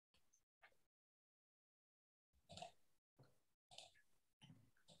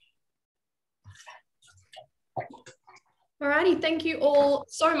Alrighty, thank you all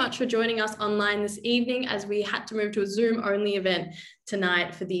so much for joining us online this evening as we had to move to a Zoom-only event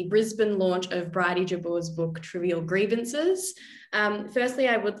tonight for the Brisbane launch of Bridie Jabour's book, Trivial Grievances. Firstly,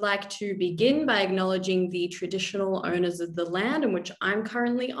 I would like to begin by acknowledging the traditional owners of the land in which I'm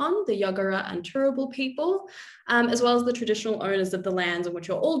currently on, the Yagara and Turrbal people, as well as the traditional owners of the lands in which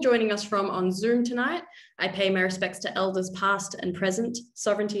you're all joining us from on Zoom tonight. I pay my respects to elders past and present.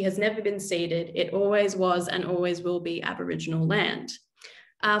 Sovereignty has never been ceded. It always was and always will be Aboriginal land.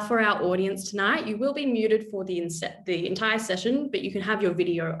 For our audience tonight, you will be muted for the entire session, but you can have your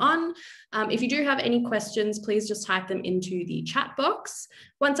video on. If you do have any questions, please just type them into the chat box.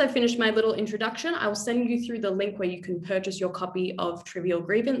 Once I've finished my little introduction, I will send you through the link where you can purchase your copy of Trivial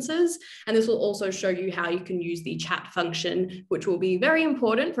Grievances. And this will also show you how you can use the chat function, which will be very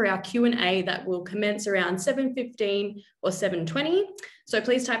important for our Q&A that will commence around 7:15 or 7:20. So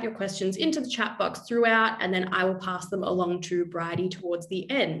please type your questions into the chat box throughout, and then I will pass them along to Bridie towards the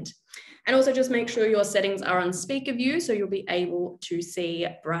end. And also just make sure your settings are on speaker view so you'll be able to see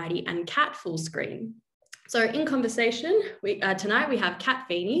Bridie and Kat full screen. So in conversation tonight, we have Kat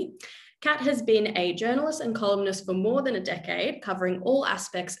Feeney. Kat has been a journalist and columnist for more than a decade, covering all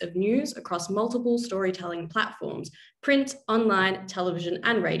aspects of news across multiple storytelling platforms, print, online, television,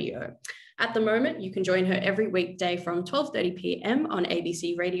 and radio. At the moment, you can join her every weekday from 12:30 p.m. on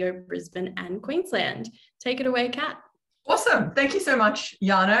ABC Radio Brisbane and Queensland. Take it away, Kat. Awesome. Thank you so much,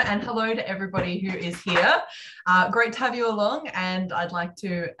 Yana, and hello to everybody who is here. Great to have you along, and I'd like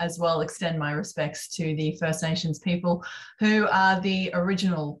to as well extend my respects to the First Nations people who are the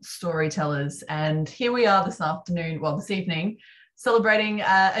original storytellers. And here we are this evening, celebrating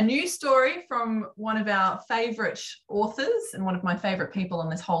a new story from one of our favourite authors and one of my favourite people on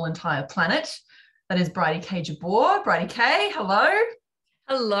this whole entire planet. That is Bridie Jabour. Bridie K, hello.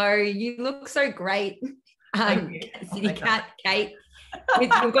 Hello, you look so great. Thank you. City Cat, Kate. We've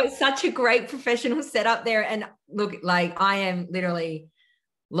got such a great professional setup there. And look, like I am literally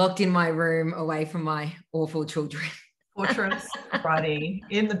locked in my room away from my awful children. Fortress Bridie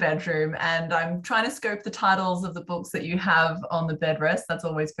in the bedroom, and I'm trying to scope the titles of the books that you have on the bed rest. That's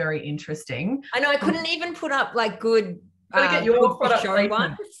always very interesting. I know I couldn't even put up like good get your product show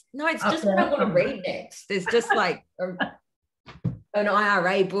ones. No, it's just what I want to read next. There's just like an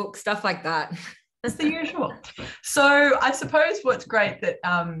IRA book, stuff like that. It's the usual. So I suppose what's great that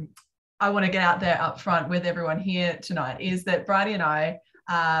I want to get out there up front with everyone here tonight is that Bridie and I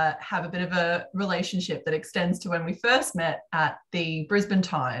have a bit of a relationship that extends to when we first met at the Brisbane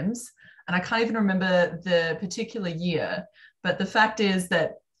Times. And I can't even remember the particular year, but the fact is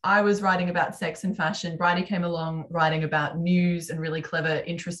that I was writing about sex and fashion. Bridie came along writing about news and really clever,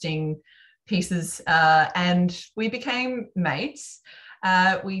 interesting pieces. And we became mates.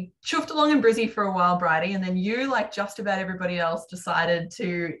 We chuffed along in Brizzy for a while, Bridie, and then you, like just about everybody else, decided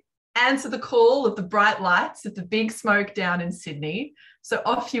to answer the call of the bright lights of the big smoke down in Sydney. So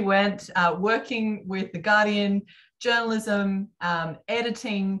off you went, working with The Guardian, journalism,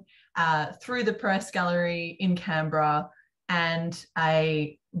 editing, through the press gallery in Canberra, and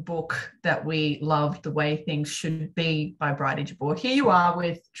a book that we loved, The Way Things Should Be by Bridie Jabour. Here you are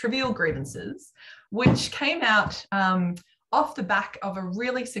with Trivial Grievances, which came out off the back of a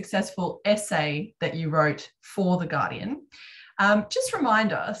really successful essay that you wrote for The Guardian. Just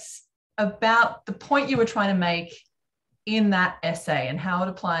remind us about the point you were trying to make in that essay and how it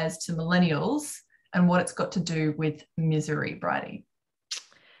applies to millennials and what it's got to do with misery, Bridie.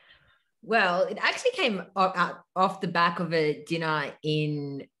 Well, it actually came off the back of a dinner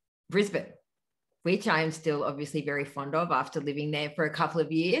in Brisbane, which I am still obviously very fond of after living there for a couple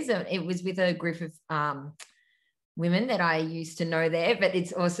of years. And it was with a group of women that I used to know there, but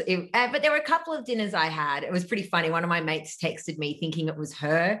but there were a couple of dinners I had. It was pretty funny. One of my mates texted me thinking it was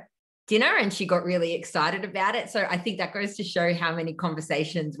her dinner and she got really excited about it. So I think that goes to show how many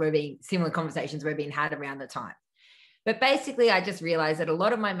similar conversations were being had around the time. But basically, I just realized that a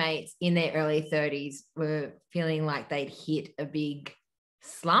lot of my mates in their early 30s were feeling like they'd hit a big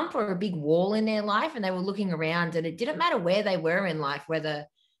slump or a big wall in their life, and they were looking around, and it didn't matter where they were in life, whether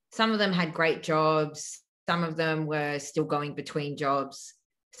some of them had great jobs, some of them were still going between jobs,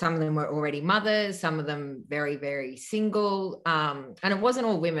 some of them were already mothers, some of them very, very single. And it wasn't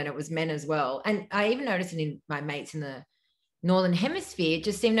all women, it was men as well. And I even noticed in my mates in the Northern Hemisphere, it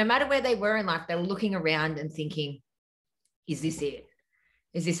just seemed no matter where they were in life, they were looking around and thinking, is this it?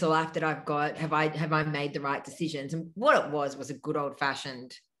 Is this the life that I've got? Have I made the right decisions? And what it was a good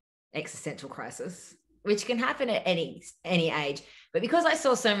old-fashioned existential crisis, which can happen at any age. But because I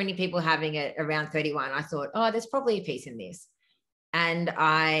saw so many people having it around 31, I thought, oh, there's probably a piece in this. And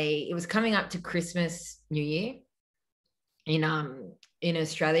it was coming up to Christmas, New Year. in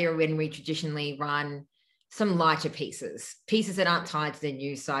Australia, when we traditionally run some lighter pieces that aren't tied to the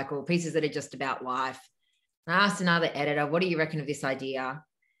news cycle, pieces that are just about life. And I asked another editor, what do you reckon of this idea?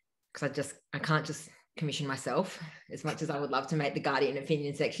 Because I can't just commission myself, as much as I would love to make the Guardian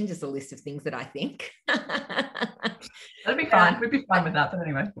opinion section just a list of things that I think. That'd be fine. We'd be fine with that, but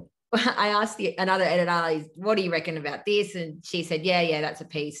anyway. I asked another editor, what do you reckon about this? And she said, yeah, that's a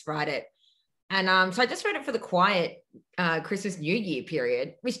piece, write it. And so I just read it for the quiet Christmas New Year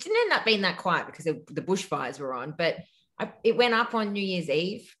period, which didn't end up being that quiet because the bushfires were on, but it went up on New Year's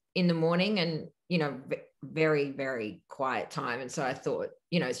Eve in the morning, and, very, very quiet time. And so I thought,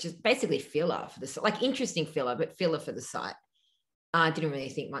 it's just basically filler for the, like, interesting filler, but filler for the site. I didn't really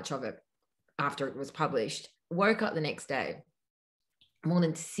think much of it after it was published. Woke up the next day, more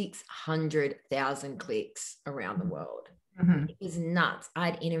than 600,000 clicks around the world. Mm-hmm. It was nuts. I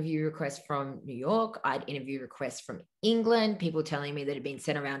had interview requests from New York. I had interview requests from England, people telling me that had been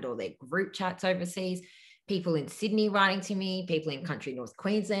sent around all their group chats overseas, people in Sydney writing to me, people in country North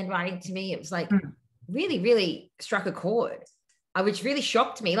Queensland writing to me. It was like really, really struck a chord, which really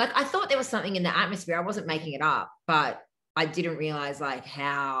shocked me. Like, I thought there was something in the atmosphere. I wasn't making it up, but I didn't realize like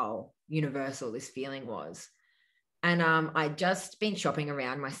how universal this feeling was. And I'd just been shopping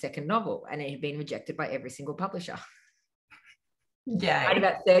around my second novel, and it had been rejected by every single publisher. Yeah, I had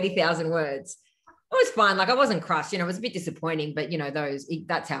about 30,000 words. It was fine. Like, I wasn't crushed, it was a bit disappointing, but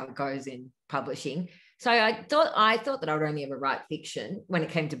that's how it goes in publishing. So I thought that I would only ever write fiction when it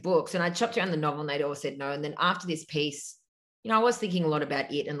came to books, and I chopped around the novel and they'd all said no. And then after this piece, I was thinking a lot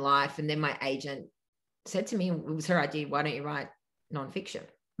about it and life. And then my agent said to me, it was her idea, why don't you write nonfiction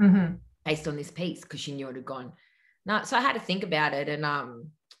based on this piece? Because she knew it had gone. No, so I had to think about it, and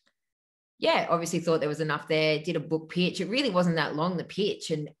obviously thought there was enough there. Did a book pitch. It really wasn't that long, the pitch,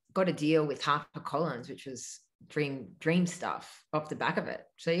 and got a deal with HarperCollins, which was dream stuff off the back of it.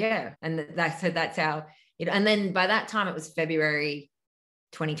 So yeah, and that's how it. And then by that time, it was February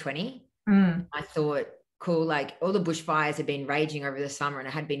 2020. I thought, cool, like all the bushfires had been raging over the summer, and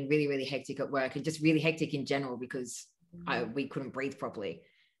it had been really, really hectic at work, and just really hectic in general because we couldn't breathe properly.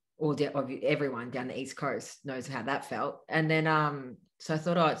 Everyone down the East Coast knows how that felt. And then so I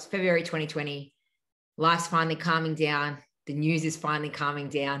thought, it's February 2020, life's finally calming down, the news is finally calming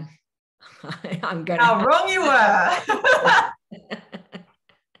down. I'm gonna how wrong you were.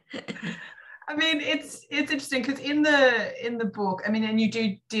 I mean, it's interesting because in the book, I mean, and you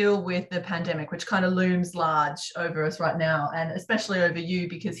do deal with the pandemic, which kind of looms large over us right now, and especially over you,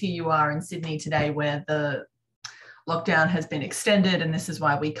 because here you are in Sydney today, where the lockdown has been extended, and this is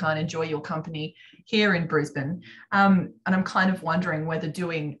why we can't enjoy your company here in Brisbane. And I'm kind of wondering whether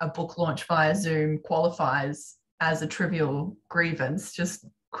doing a book launch via Zoom qualifies as a trivial grievance, just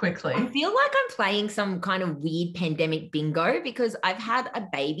quickly. I feel like I'm playing some kind of weird pandemic bingo, because I've had a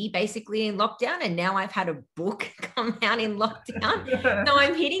baby basically in lockdown, and now I've had a book come out in lockdown. So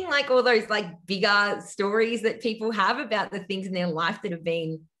I'm hitting like all those like bigger stories that people have about the things in their life that have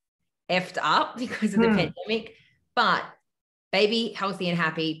been effed up because of the pandemic. But baby healthy and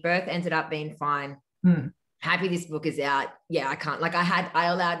happy, birth ended up being fine. Happy this book is out. Yeah, I can't. Like, I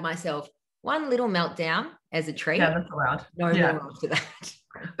allowed myself one little meltdown as a treat. Yeah, that's allowed. No more after that.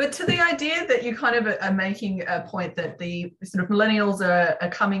 But to the idea that you kind of are making a point that the sort of millennials are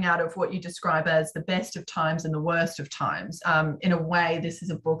coming out of what you describe as the best of times and the worst of times. In a way, this is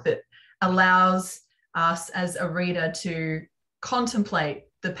a book that allows us as a reader to contemplate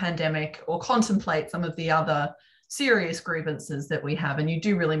the pandemic or contemplate some of the other serious grievances that we have. And you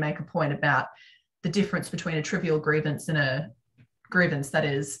do really make a point about the difference between a trivial grievance and a grievance that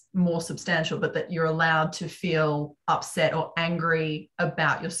is more substantial, but that you're allowed to feel upset or angry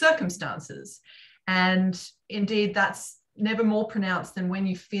about your circumstances. And indeed, that's never more pronounced than when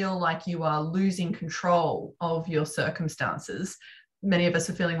you feel like you are losing control of your circumstances. Many of us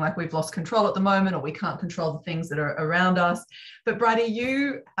are feeling like we've lost control at the moment, or we can't control the things that are around us. But Bridie,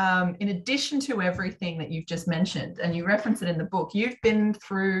 you, in addition to everything that you've just mentioned, and you reference it in the book, you've been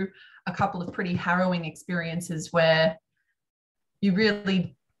through a couple of pretty harrowing experiences where you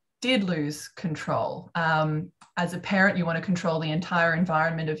really did lose control. As a parent, you want to control the entire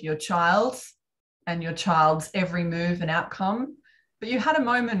environment of your child and your child's every move and outcome. But you had a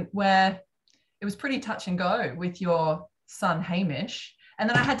moment where it was pretty touch and go with your son Hamish, and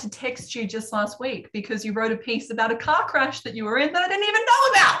then I had to text you just last week because you wrote a piece about a car crash that you were in that I didn't even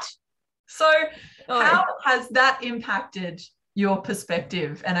know about. So how has that impacted your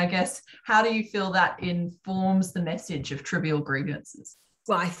perspective, and I guess how do you feel that informs the message of Trivial Grievances?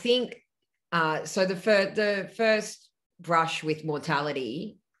 Well, I think so the first brush with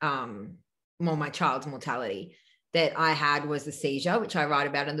mortality, my child's mortality, that I had was the seizure, which I write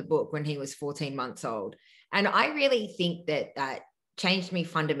about in the book, when he was 14 months old. And I really think that that changed me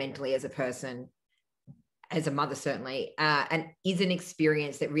fundamentally as a person, as a mother, certainly, and is an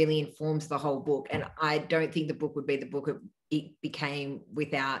experience that really informs the whole book. And I don't think the book would be the book it became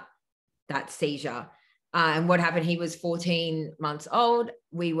without that seizure. And what happened, he was 14 months old.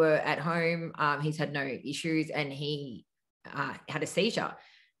 We were at home. He's had no issues, and he had a seizure.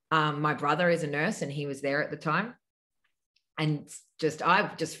 My brother is a nurse, and he was there at the time. And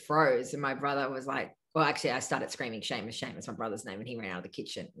I just froze. And my brother was like, well, actually, I started screaming, Seamus. Seamus, my brother's name. And he ran out of the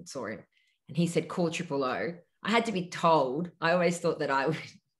kitchen and saw him. And he said, call 000. I had to be told. I always thought that I would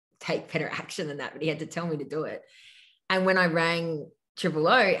take better action than that, but he had to tell me to do it. And when I rang 000,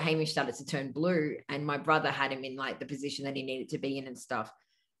 Hamish started to turn blue, and my brother had him in like the position that he needed to be in and stuff.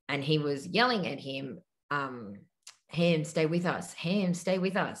 And he was yelling at him, Ham, stay with us. Ham, stay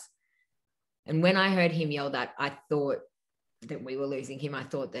with us. And when I heard him yell that, I thought that we were losing him. I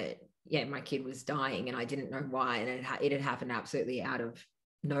thought that, yeah, my kid was dying, and I didn't know why. And it had happened absolutely out of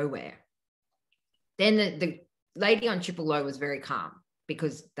nowhere. Then the lady on 000 was very calm,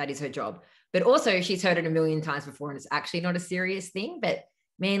 because that is her job. But also she's heard it a million times before, and it's actually not a serious thing. But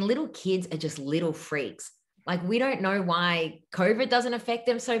man, little kids are just little freaks. Like, we don't know why COVID doesn't affect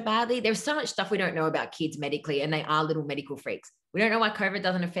them so badly. There's so much stuff we don't know about kids medically, and they are little medical freaks. We don't know why COVID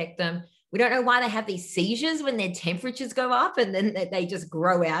doesn't affect them. We don't know why they have these seizures when their temperatures go up, and then they just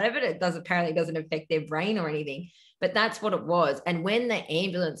grow out of it. It apparently doesn't affect their brain or anything, but that's what it was. And when the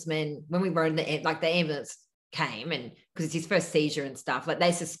ambulance men, when we rode the ambulance came, and because it's his first seizure and stuff, like,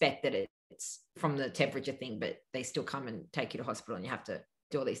 they suspect that it's from the temperature thing, but they still come and take you to hospital, and you have to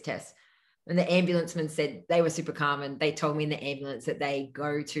do all these tests. And the ambulance men said, they were super calm, and they told me in the ambulance that they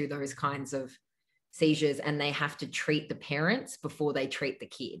go to those kinds of seizures and they have to treat the parents before they treat the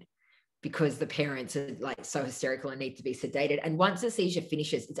kid, because the parents are like so hysterical and need to be sedated. And once the seizure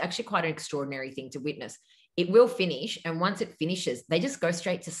finishes, it's actually quite an extraordinary thing to witness. It will finish, and once it finishes, they just go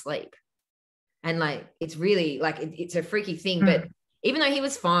straight to sleep. And like, it's really like, it's a freaky thing. But even though he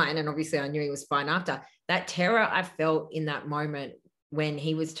was fine, and obviously I knew he was fine after, that terror I felt in that moment when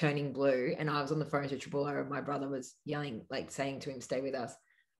he was turning blue, and I was on the phone to 000, and my brother was yelling, like saying to him, stay with us,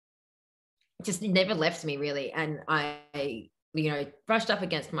 just never left me really. And I, brushed up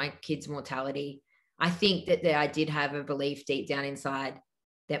against my kid's mortality. I think that I did have a belief deep down inside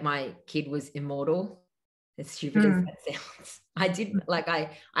that my kid was immortal, as stupid as that sounds. I didn't, like, I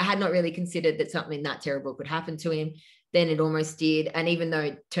had not really considered that something that terrible could happen to him. Then it almost did. And even though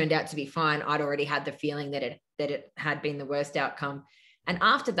it turned out to be fine, I'd already had the feeling that it had been the worst outcome. And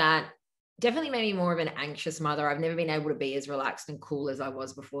after that, definitely made me more of an anxious mother. I've never been able to be as relaxed and cool as I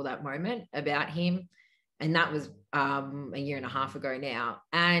was before that moment about him. And that was a year and a half ago now.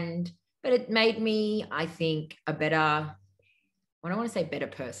 But it made me, I think, a better, I don't want to say better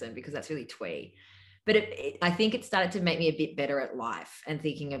person, because that's really twee. But I think it started to make me a bit better at life, and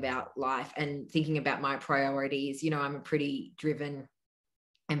thinking about life and thinking about my priorities. I'm a pretty driven,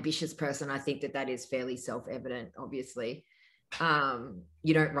 ambitious person. I think that is fairly self-evident, obviously.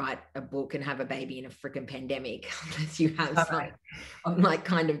 You don't write a book and have a baby in a freaking pandemic unless you have some like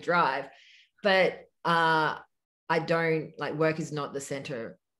kind of drive. But I don't, like, work is not the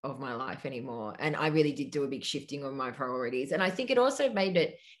center of my life anymore. And I really did do a big shifting of my priorities. And I think it also made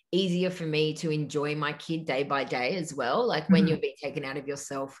it easier for me to enjoy my kid day by day as well. Like, when you're being taken out of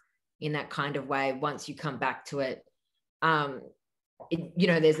yourself in that kind of way, once you come back to it,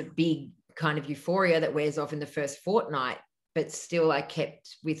 there's a big kind of euphoria that wears off in the first fortnight, but still I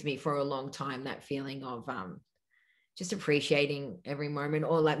kept with me for a long time that feeling of just appreciating every moment,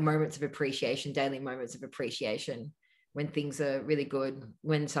 or like moments of appreciation, daily moments of appreciation, when things are really good,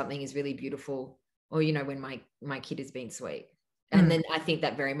 when something is really beautiful, or, when my kid has been sweet. And then I think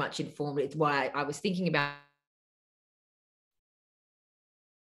that very much informed it. It's why I was thinking about.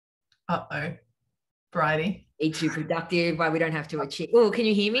 Bridie. Be too productive, why we don't have to achieve. Oh, can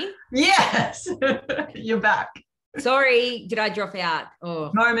you hear me? Yes. You're back. Sorry, did I drop out?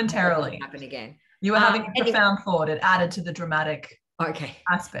 Oh, momentarily. Happen again. You were having a profound thought. It added to the dramatic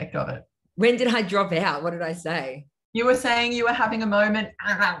aspect of it. When did I drop out? What did I say? You were saying you were having a moment.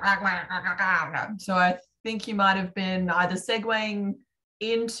 So I think you might have been either segueing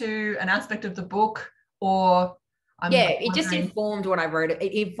into an aspect of the book, or it just informed what I wrote.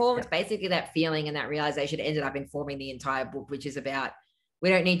 It informed basically that feeling, and that realization ended up informing the entire book, which is about, we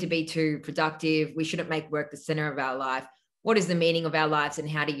don't need to be too productive. We shouldn't make work the center of our life. What is the meaning of our lives, and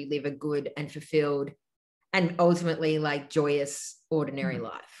how do you live a good and fulfilled and ultimately like joyous, ordinary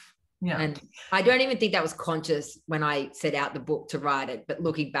life? Yeah. And I don't even think that was conscious when I set out the book to write it, but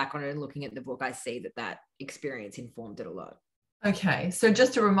looking back on it and looking at the book, I see that experience informed it a lot. Okay, so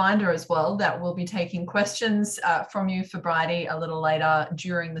just a reminder as well that we'll be taking questions from you for Bridie a little later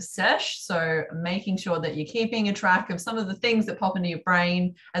during the sesh. So making sure that you're keeping a track of some of the things that pop into your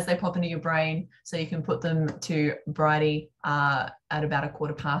brain as they pop into your brain, so you can put them to Bridie at about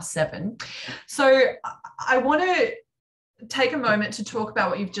 7:15. So I want to take a moment to talk about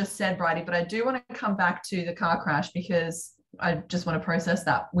what you've just said, Bridie, but I do want to come back to the car crash because I just want to process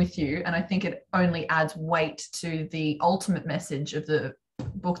that with you. And I think it only adds weight to the ultimate message of the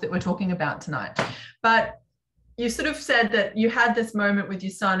book that we're talking about tonight. But you sort of said that you had this moment with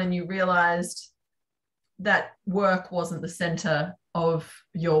your son and you realized that work wasn't the center of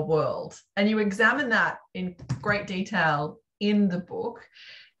your world. And you examine that in great detail in the book.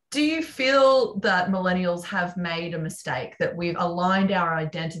 Do you feel that millennials have made a mistake, that we've aligned our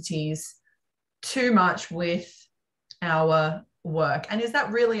identities too much with our work? And is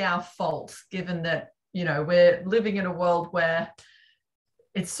that really our fault, given that, you know, we're living in a world where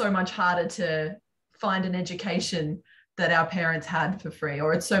it's so much harder to find an education that our parents had for free,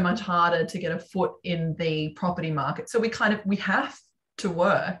 or it's so much harder to get a foot in the property market? So we have to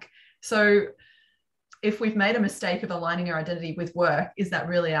work. So if we've made a mistake of aligning our identity with work, is that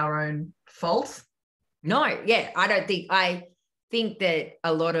really our own fault? No, yeah, I think that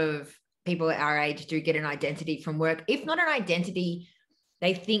a lot of people at our age do get an identity from work. If not an identity,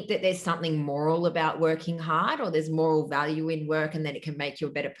 they think that there's something moral about working hard, or there's moral value in work, and that it can make you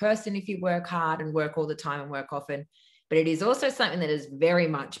a better person if you work hard and work all the time and work often. But it is also something that is very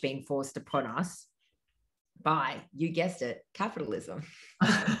much being forced upon us by, you guessed it, capitalism.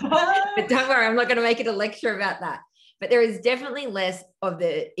 But don't worry, I'm not going to make it a lecture about that. But there is definitely less of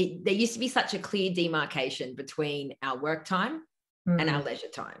there used to be such a clear demarcation between our work time and our leisure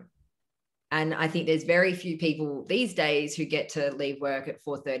time. And I think there's very few people these days who get to leave work at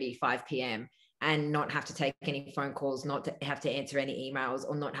 4:30, 5 p.m. and not have to take any phone calls, not to have to answer any emails,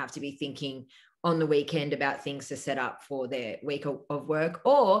 or not have to be thinking on the weekend about things to set up for their week of work,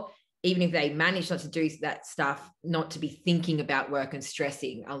 or even if they manage not to do that stuff, not to be thinking about work and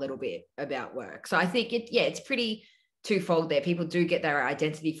stressing a little bit about work. So I think it's pretty twofold there. People do get their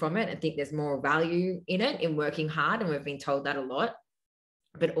identity from it and think there's more value in it, in working hard. And we've been told that a lot,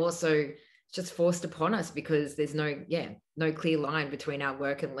 but also it's just forced upon us because there's no clear line between our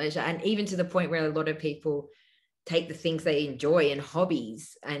work and leisure. And even to the point where a lot of people take the things they enjoy and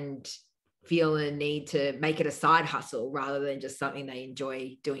hobbies and feel a need to make it a side hustle rather than just something they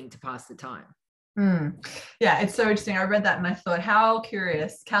enjoy doing to pass the time. Yeah, it's so interesting. I read that and I thought, how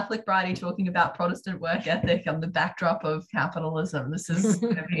curious. Catholic Bridie talking about Protestant work ethic on the backdrop of capitalism. This is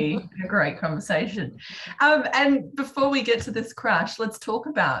going to be a great conversation. And before we get to this crash, let's talk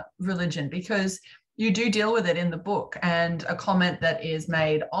about religion, because you do deal with it in the book. And a comment that is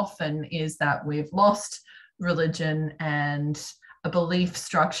made often is that we've lost religion and a belief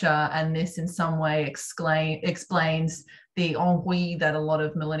structure, and this in some way explains the ennui that a lot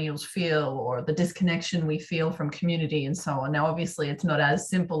of millennials feel, or the disconnection we feel from community and so on. Now, obviously, it's not as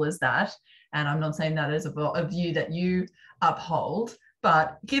simple as that, and I'm not saying that as a view that you uphold,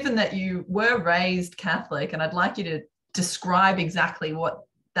 but given that you were raised Catholic, and I'd like you to describe exactly what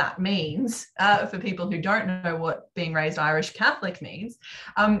that means for people who don't know what being raised Irish Catholic means.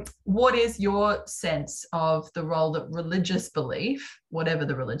 What is your sense of the role that religious belief, whatever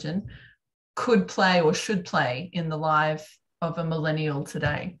the religion, could play or should play in the life of a millennial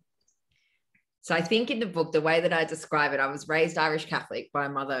today? So I think in the book, the way that I describe it, I was raised Irish Catholic by a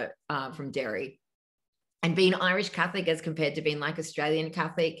mother from Derry. And being Irish Catholic as compared to being like Australian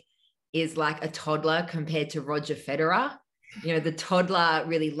Catholic is like a toddler compared to Roger Federer. You know, the toddler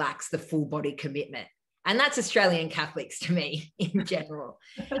really lacks the full body commitment. And that's Australian Catholics to me in general.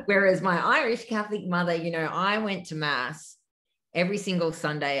 Whereas my Irish Catholic mother, you know, I went to Mass every single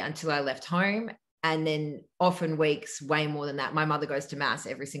Sunday until I left home. And then often weeks, way more than that. My mother goes to Mass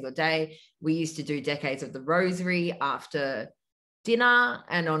every single day. We used to do decades of the rosary after dinner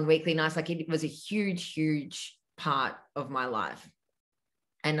and on weekly nights. Like, it was a huge, huge part of my life.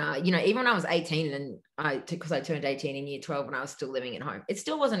 And, you know, even when I was 18 and because I turned 18 in year 12 when I was still living at home, it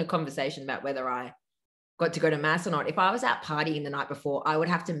still wasn't a conversation about whether I got to go to Mass or not. If I was out partying the night before, I would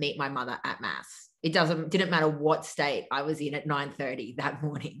have to meet my mother at Mass. It didn't matter what state I was in at 9:30 that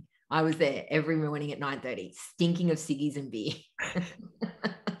morning. I was there every morning at 9:30, stinking of ciggies and beer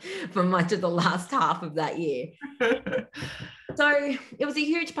for much of the last half of that year. So it was a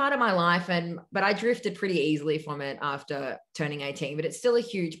huge part of my life, but I drifted pretty easily from it after turning 18, but it's still a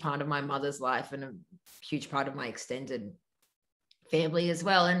huge part of my mother's life and a huge part of my extended family as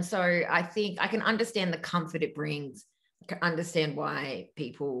well. And so I think I can understand the comfort it brings. I can understand why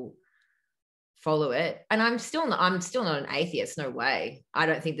people follow it. And I'm still not an atheist. No way. I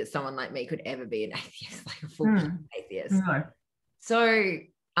don't think that someone like me could ever be an atheist, like a full atheist. No. So,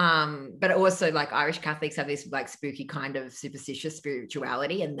 but also like Irish Catholics have this like spooky kind of superstitious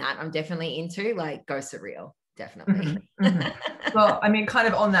spirituality, and that I'm definitely into, like ghosts are real. Definitely. Well, I mean, kind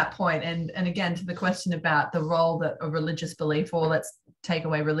of on that point, and again, to the question about the role that a religious belief, or let's take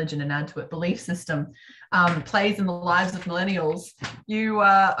away religion and add to it belief system, plays in the lives of millennials, you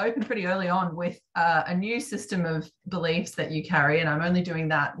opened pretty early on with a new system of beliefs that you carry, and I'm only doing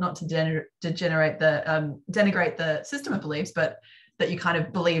that not to denigrate the system of beliefs, but that you kind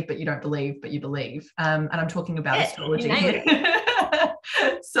of believe, but you don't believe, but you believe. And I'm talking about astrology here.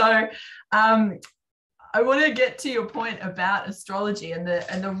 So I want to get to your point about astrology and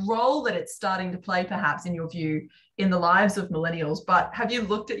the role that it's starting to play, perhaps, in your view, in the lives of millennials. But have you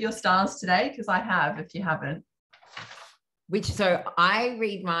looked at your stars today? Because I have, if you haven't. So I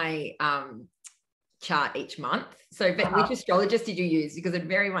read my chart each month. So but which astrologist did you use? Because it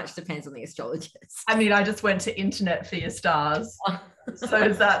very much depends on the astrologist. I mean, I just went to internet for your stars. So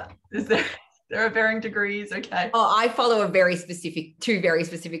is there are varying degrees? Okay. Oh, I follow two very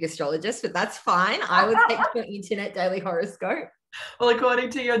specific astrologists, but that's fine. I would take your internet daily horoscope. Well, according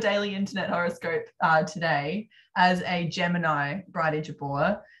to your daily internet horoscope today, as a Gemini, Bridie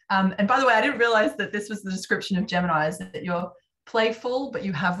Jabour, and by the way, I didn't realize that this was the description of Gemini, is that you're playful, but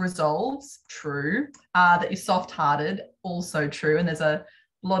you have resolves, true. That you're soft-hearted, also true. And there's a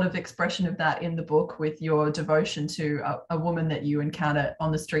lot of expression of that in the book with your devotion to a woman that you encounter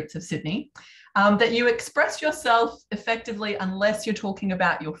on the streets of Sydney. That you express yourself effectively unless you're talking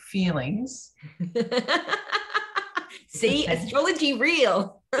about your feelings. See, astrology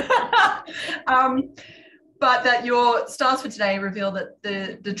real. But that your stars for today reveal that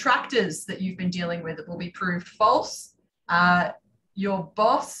the detractors that you've been dealing with will be proved false. Your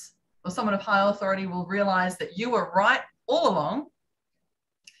boss or someone of high authority will realize that you were right all along,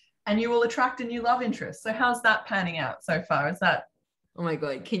 and you will attract a new love interest. So how's that panning out so far? Is that... Oh my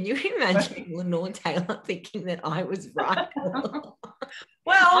God, can you imagine Lenore Taylor thinking that I was right?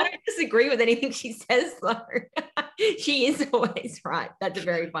 Well, I don't disagree with anything she says, though. She is always right. That's a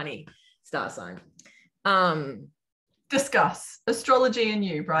very funny star sign. Discuss astrology and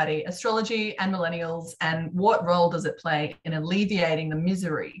you, Bridie, astrology and millennials, and what role does it play in alleviating the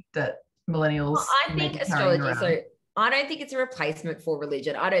misery that millennials... Well, I think astrology, so I don't think it's a replacement for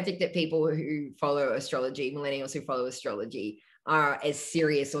religion. I don't think that people who follow astrology, millennials who follow astrology, are as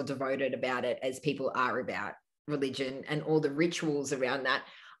serious or devoted about it as people are about religion and all the rituals around that.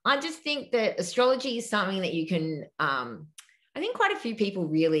 I just think that astrology is something that you can, I think quite a few people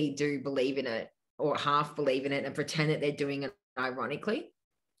really do believe in it, or half believe in it, and pretend that they're doing it ironically,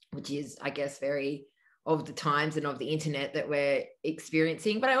 which is, I guess, very of the times and of the internet that we're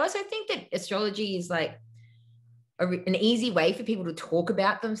experiencing. But I also think that astrology is like an easy way for people to talk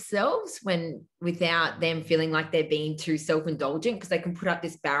about themselves without them feeling like they're being too self-indulgent, because they can put up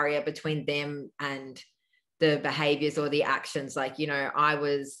this barrier between them and the behaviors or the actions. Like, you know, I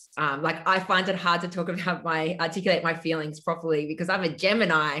was I find it hard to articulate my feelings properly because I'm a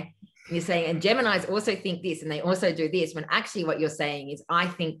Gemini. And you're saying, and Geminis also think this and they also do this, when actually what you're saying is, I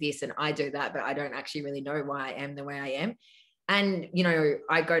think this and I do that, but I don't actually really know why I am the way I am. And, you know,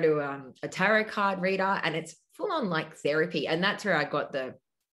 I go to a tarot card reader, and it's full on like therapy. And that's where I got the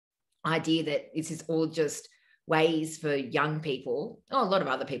idea that this is all just ways for young people, a lot of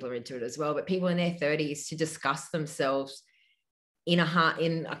other people are into it as well, but people in their 30s to discuss themselves in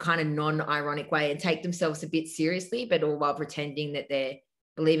a kind of non-ironic way and take themselves a bit seriously, but all while pretending that they're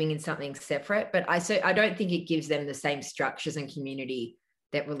believing in something separate. But I don't think it gives them the same structures and community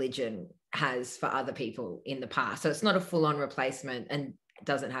that religion has for other people in the past. So it's not a full-on replacement and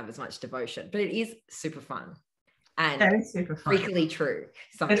doesn't have as much devotion, but it is super fun and super fun. Freakily true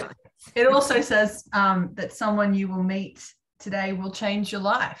sometimes. It also says that someone you will meet today will change your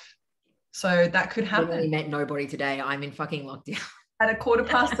life. So that could happen. I really met nobody today. I'm in fucking lockdown. At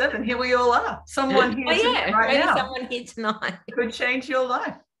 7:15, here we all are. Someone here now. Someone here tonight could change your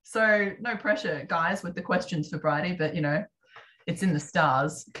life. So no pressure, guys, with the questions for Bridie, but you know, it's in the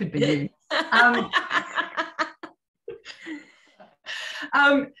stars. Could be you.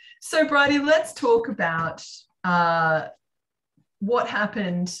 So Bridie, let's talk about what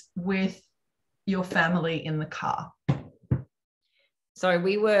happened with your family in the car. So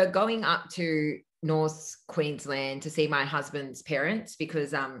we were going up to North Queensland to see my husband's parents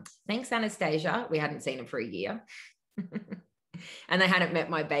because thanks Anastasia, we hadn't seen him for a year and they hadn't met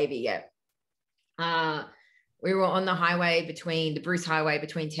my baby yet. we were on the highway between the Bruce Highway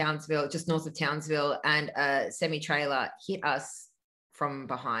between Townsville, just north of Townsville, and a semi-trailer hit us from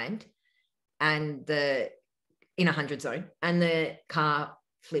behind and in 100 zone, and the car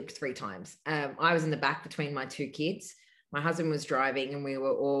flipped 3 times. I was in the back between my 2 kids. My husband was driving and we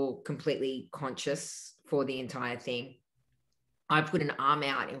were all completely conscious for the entire thing. I put an arm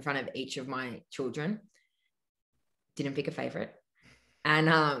out in front of each of my children, didn't pick a favorite. And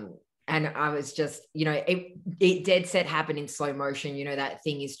I was just, it dead set happened in slow motion. That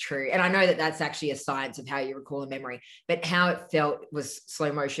thing is true. And I know that that's actually a science of how you recall a memory, but how it felt was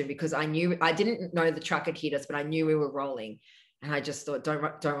slow motion, because I didn't know the truck had hit us, but I knew we were rolling. And I just thought, don't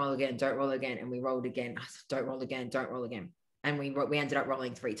roll again, don't roll again. And we rolled again. I said, don't roll again, don't roll again. And we ended up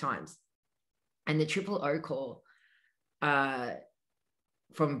rolling 3 times. And the 000 call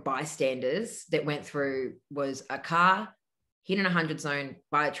from bystanders that went through was a car hit in 100 zone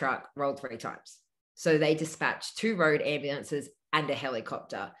by a truck, rolled 3 times. So they dispatched 2 road ambulances and a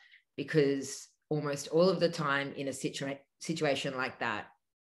helicopter, because almost all of the time in a situation like that,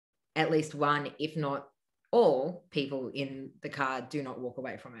 at least one, if not all people in the car do not walk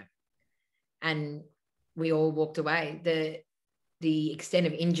away from it. And we all walked away. The extent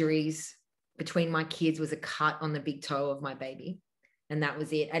of injuries between my kids was a cut on the big toe of my baby, and that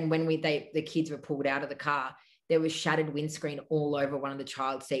was it. And when the kids were pulled out of the car, there was shattered windscreen all over one of the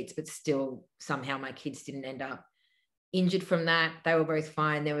child seats, but still somehow my kids didn't end up injured from that. They were both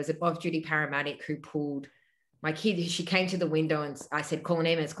fine. There was a off-duty paramedic who pulled my kid. She came to the window and I said, call an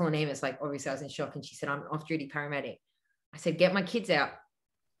ambulance, call an ambulance. Like, obviously I was in shock. And she said, I'm an off-duty paramedic. I said, get my kids out.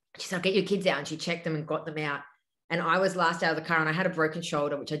 She said, I'll get your kids out. And she checked them and got them out. And I was last out of the car, and I had a broken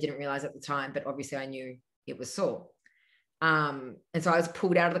shoulder, which I didn't realize at the time, but obviously I knew it was sore. And so I was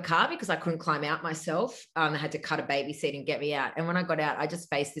pulled out of the car because I couldn't climb out myself. I had to cut a baby seat and get me out. And when I got out, I just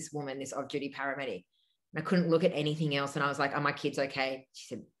faced this woman, this off-duty paramedic, and I couldn't look at anything else. And I was like, are my kids okay? She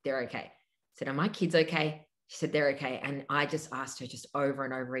said, they're okay. I said, are my kids okay? She said, they're okay. And I just asked her just over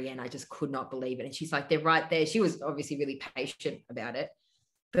and over again. I just could not believe it. And she's like, they're right there. She was obviously really patient about it,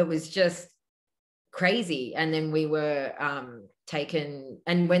 but it was just crazy. And then we were taken.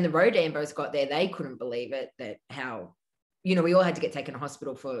 And when the road ambos got there, they couldn't believe it, that how, we all had to get taken to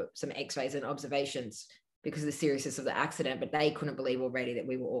hospital for some x-rays and observations because of the seriousness of the accident, but they couldn't believe already that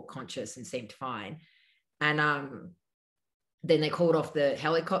we were all conscious and seemed fine. And then they called off the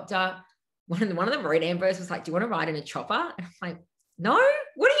helicopter. One of the road ambos was like, do you want to ride in a chopper? And I'm like, no,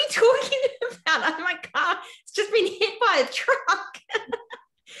 what are you talking about? I'm like, car, it's just been hit by a truck.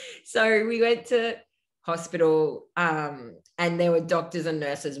 So we went to hospital, and there were doctors and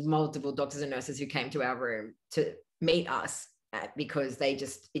nurses, multiple doctors and nurses who came to our room to meet us, because it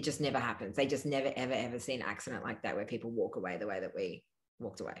just never happens. They just never, ever, ever see an accident like that where people walk away the way that we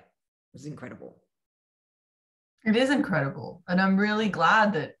walked away. It was incredible. It is incredible. And I'm really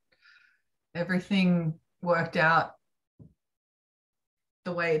glad that everything worked out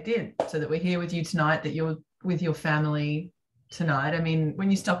the way it did, so that we're here with you tonight, that you're with your family tonight. I mean,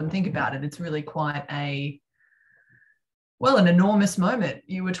 when you stop and think about it, it's really quite an enormous moment.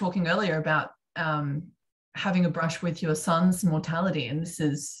 You were talking earlier about having a brush with your son's mortality, and this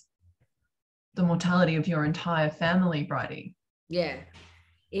is the mortality of your entire family, Bridie. Yeah,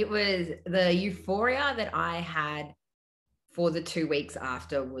 it was the euphoria that I had for the 2 weeks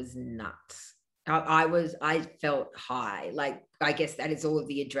after was nuts. I felt high. Like, I guess that is all of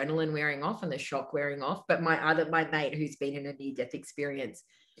the adrenaline wearing off and the shock wearing off. But my mate who's been in a near-death experience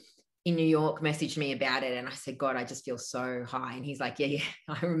in New York messaged me about it, and I said, God, I just feel so high. And he's like, yeah,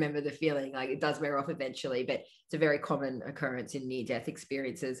 I remember the feeling. Like, it does wear off eventually, but it's a very common occurrence in near-death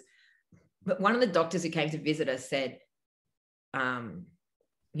experiences. But one of the doctors who came to visit us said,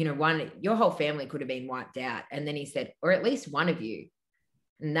 your whole family could have been wiped out. And then he said, or at least one of you.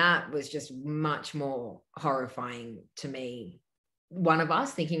 And that was just much more horrifying to me.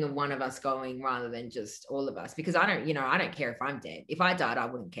 Thinking of one of us going rather than just all of us, because I don't care if I'm dead. If I died, I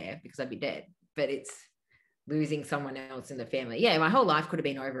wouldn't care because I'd be dead, but it's losing someone else in the family. Yeah. My whole life could have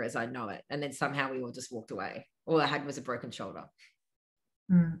been over as I know it. And then somehow we all just walked away. All I had was a broken shoulder.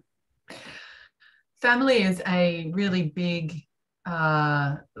 Family is a really big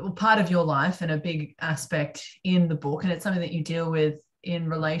part of your life and a big aspect in the book. And it's something that you deal with in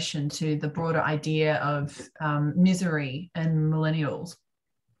relation to the broader idea of misery and millennials.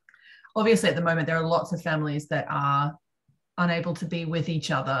 Obviously, at the moment, there are lots of families that are unable to be with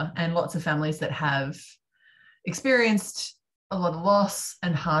each other, and lots of families that have experienced a lot of loss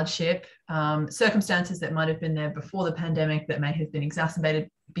and hardship, circumstances that might have been there before the pandemic that may have been exacerbated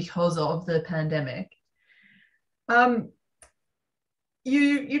because of the pandemic.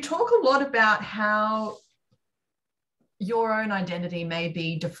 You talk a lot about how your own identity may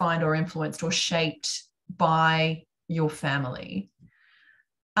be defined or influenced or shaped by your family.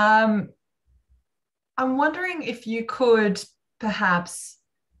 I'm wondering if you could perhaps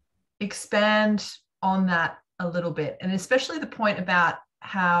expand on that a little bit, and especially the point about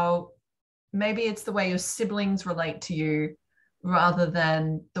how maybe it's the way your siblings relate to you rather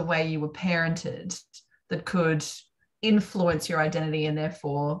than the way you were parented that could influence your identity and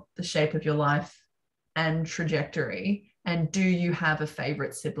therefore the shape of your life and trajectory. And do you have a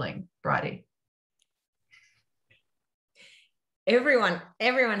favorite sibling, Bridie? Everyone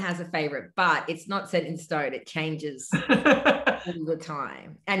has a favorite, but it's not set in stone. It changes all the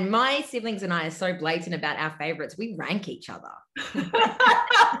time. And my siblings and I are so blatant about our favorites. We rank each other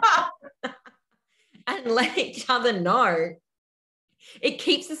and let each other know. It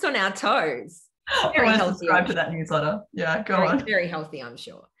keeps us on our toes. Very I want to subscribe to that newsletter. Yeah, go on. Very healthy, I'm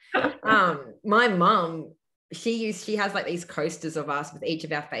sure. My mum, she has like these coasters of us with each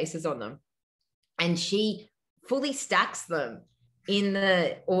of our faces on them, and she fully stacks them in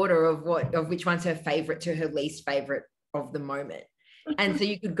the order of which one's her favorite to her least favorite of the moment. And so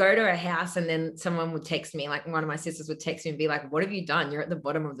you could go to her house and then someone would text me, like one of my sisters would text me and be like, what have you done? You're at the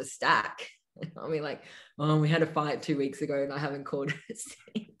bottom of the stack. And I'll be like, oh, we had a fight 2 weeks ago and I haven't called her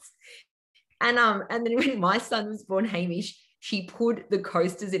since. And then when my son was born, Hamish, she put the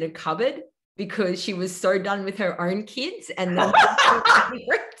coasters in a cupboard because she was so done with her own kids and then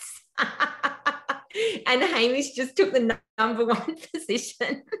favorites. And Hamish just took the number one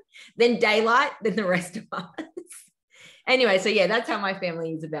position, then Daylight, then the rest of us. Anyway, so yeah, that's how my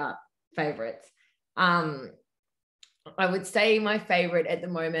family is about favorites. I would say my favorite at the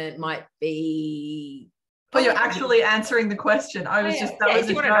moment might be. Oh, you're actually answering the question. I was just, that was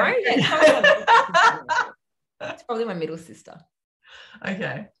a joke. It's probably my middle sister.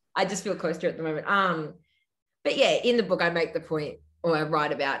 Okay. I just feel close to her at the moment. But yeah, in the book, I make the point, or I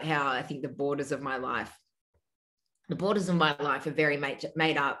write about how I think the borders of my life are very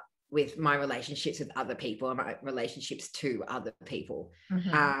made up with my relationships with other people and my relationships to other people.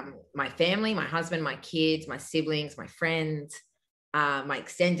 Mm-hmm. My family, my husband, my kids, my siblings, my friends, my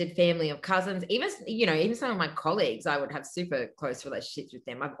extended family of cousins, even some of my colleagues, I would have super close relationships with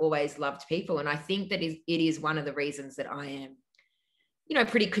them. I've always loved people. And I think that it is one of the reasons that I am, a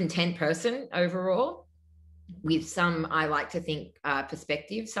pretty content person overall, with some, I like to think,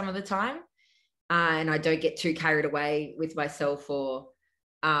 perspective some of the time. And I don't get too carried away with myself or,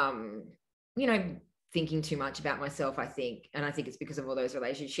 thinking too much about myself, I think. And I think it's because of all those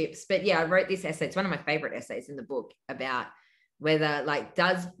relationships. But yeah, I wrote this essay. It's one of my favorite essays in the book about whether,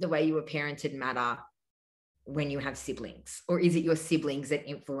 does the way you were parented matter when you have siblings, or is it your siblings that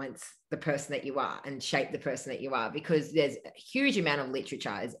influence the person that you are and shape the person that you are? Because there's a huge amount of literature,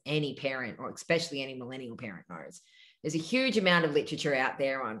 as any parent, or especially any millennial parent knows, there's a huge amount of literature out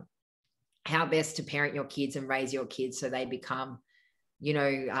there on how best to parent your kids and raise your kids so they become,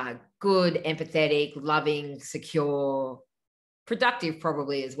 good, empathetic, loving, secure, productive,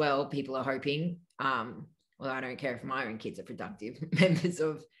 probably as well. People are hoping, although I don't care if my own kids are productive members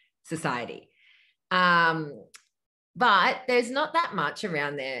of society. But there's not that much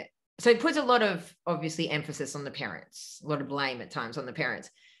around there. So it puts a lot of, obviously, emphasis on the parents, a lot of blame at times on the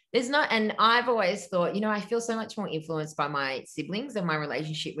parents. And I've always thought, I feel so much more influenced by my siblings and my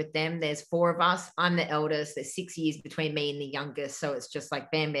relationship with them. There's 4 of us. I'm the eldest. There's 6 years between me and the youngest. So it's just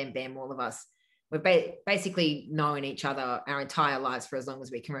like bam, bam, bam, all of us. We've basically known each other our entire lives for as long as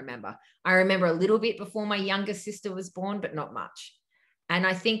we can remember. I remember a little bit before my youngest sister was born, but not much. And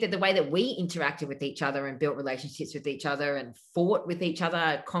I think that the way that we interacted with each other and built relationships with each other and fought with each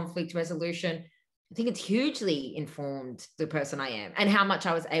other, conflict resolution, I think it's hugely informed the person I am and how much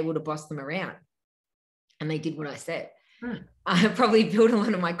I was able to boss them around. And they did what I said. I probably built a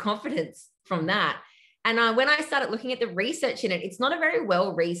lot of my confidence from that. And when I started looking at the research in it, it's not a very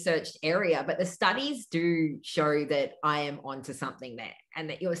well-researched area, but the studies do show that I am onto something there and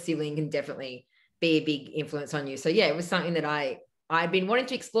that your sibling can definitely be a big influence on you. So yeah, it was something that I'd been wanting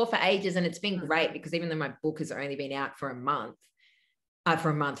to explore for ages, and it's been great because even though my book has only been out for a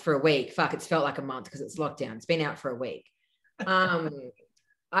week, it's felt like a month because it's lockdown. It's been out for a week.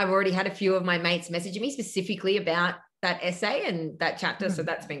 I've already had a few of my mates messaging me specifically about that essay and that chapter. So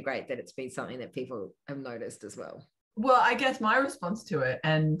that's been great that it's been something that people have noticed as well. Well, I guess my response to it,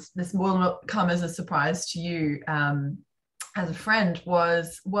 and this will not come as a surprise to you as a friend,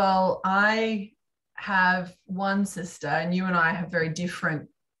 was, well, I have one sister and you and I have very different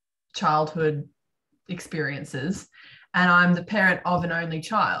childhood experiences. And I'm the parent of an only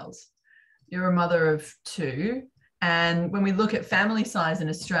child. You're a mother of 2. And when we look at family size in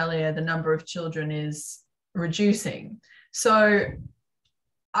Australia, the number of children is reducing. So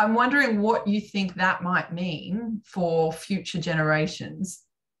I'm wondering what you think that might mean for future generations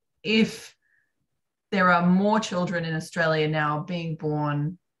if there are more children in Australia now being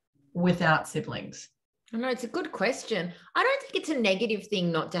born without siblings. I know, it's a good question. I don't think it's a negative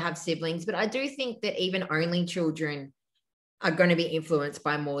thing not to have siblings, but I do think that even only children are going to be influenced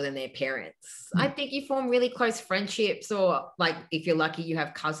by more than their parents. I think you form really close friendships, or like if you're lucky, you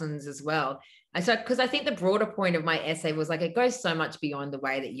have cousins as well. So, because I think the broader point of my essay was like, it goes so much beyond the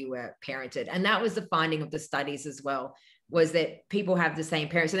way that you were parented. And that was the finding of the studies as well, was that people have the same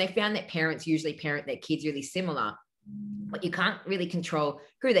parents. And they found that parents usually parent their kids really similar. But you can't really control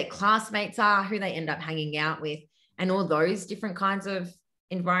who their classmates are, who they end up hanging out with, and all those different kinds of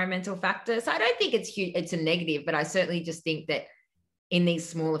environmental factors. So I don't think it's a negative, but I certainly just think that in these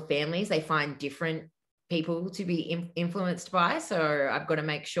smaller families, they find different people to be influenced by. So I've got to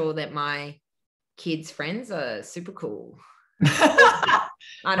make sure that my kids' friends are super cool. I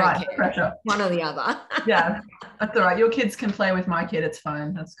don't care. Pressure. One or the other. Yeah, that's all right. Your kids can play with my kid. It's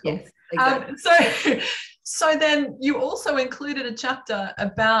fine. That's cool. Yes, exactly. So then you also included a chapter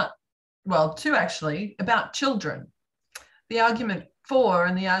about, well, two actually, about children, the argument for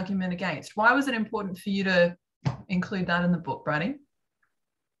and the argument against. Why was it important for you to include that in the book, Bridie?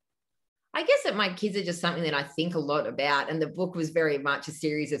 I guess that my kids are just something that I think a lot about. And the book was very much a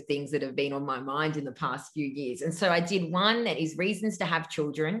series of things that have been on my mind in the past few years. And so I did one that is reasons to have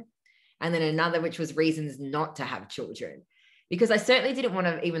children, and then another which was reasons not to have children. Because I certainly didn't want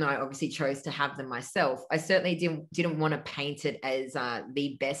to, even though I obviously chose to have them myself, I certainly didn't want to paint it as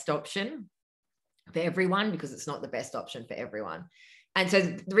the best option for everyone, because it's not the best option for everyone. And so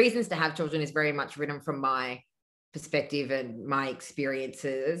the reasons to have children is very much written from my perspective and my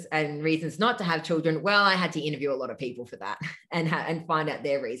experiences. And reasons not to have children, well, I had to interview a lot of people for that and find out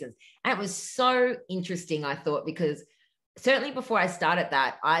their reasons. And it was so interesting, I thought, because certainly before I started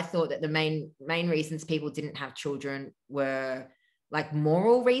that, I thought that the main reasons people didn't have children were like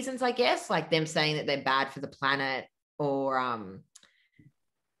moral reasons, I guess, like them saying that they're bad for the planet, or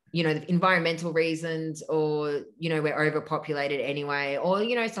the environmental reasons, or we're overpopulated anyway, or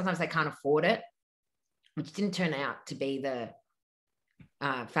sometimes they can't afford it, which didn't turn out to be the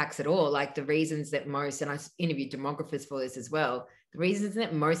facts at all. Like the reasons that most, and I interviewed demographers for this as well, the reasons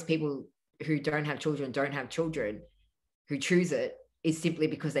that most people who don't have children who choose it is simply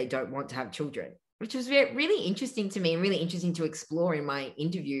because they don't want to have children, which was really interesting to me and really interesting to explore in my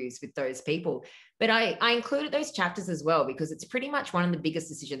interviews with those people. But I included those chapters as well, because it's pretty much one of the biggest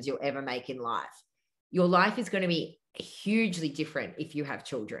decisions you'll ever make in life. Your life is going to be hugely different if you have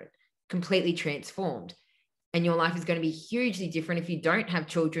children, completely transformed. And your life is going to be hugely different if you don't have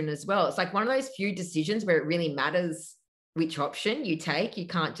children as well. It's like one of those few decisions where it really matters which option you take. You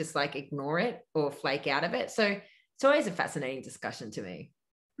can't just like ignore it or flake out of it. So it's always a fascinating discussion to me.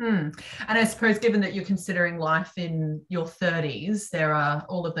 And I suppose given that you're considering life in your 30s, there are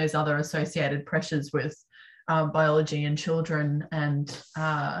all of those other associated pressures with biology and children and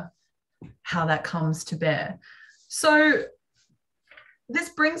how that comes to bear. So this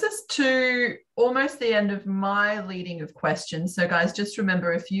brings us to almost the end of my leading of questions. So guys, just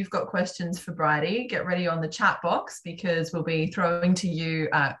remember, if you've got questions for Bridie, get ready on the chat box, because we'll be throwing to you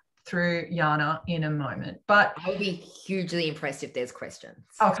through Yana in a moment. But I'll be hugely impressed if there's questions.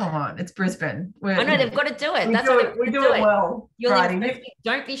 Oh, come on. It's Brisbane. I know they've got to do it. We do it well.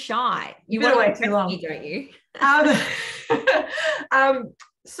 Don't be shy. You want to wait too long, don't you?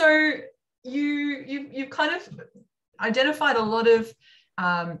 So you've kind of identified a lot of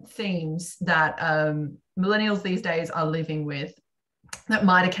themes that millennials these days are living with that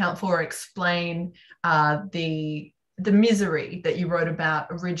might account for or explain the misery that you wrote about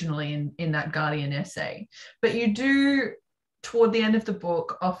originally in that Guardian essay. But you do, toward the end of the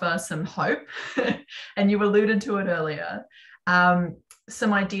book, offer some hope, and you alluded to it earlier,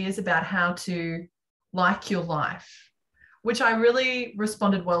 some ideas about how to like your life, which I really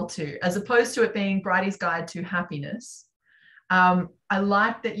responded well to, as opposed to it being Bridie's Guide to Happiness. I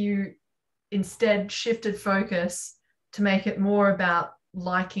like that you instead shifted focus to make it more about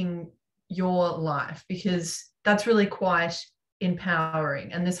liking your life, because that's really quite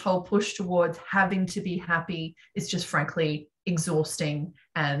empowering. And this whole push towards having to be happy is just frankly exhausting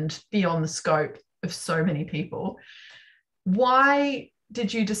and beyond the scope of so many people. Why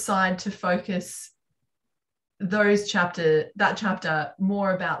did you decide to focus that chapter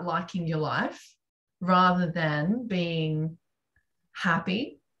more about liking your life rather than being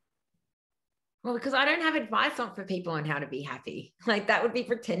happy? Well, because I don't have advice for people on how to be happy. Like that would be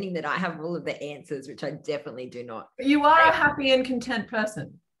pretending that I have all of the answers, which I definitely do not. You are a happy and content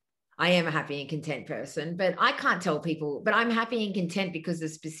person. I am a happy and content person, but I can't tell people, but I'm happy and content because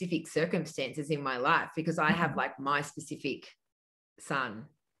of specific circumstances in my life, because I have like my specific sun,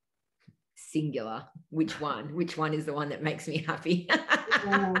 singular. Which one is the one that makes me happy?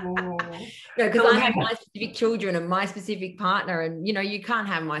 No, because I have my specific children and my specific partner, and you can't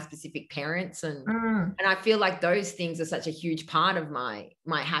have my specific parents, and I feel like those things are such a huge part of my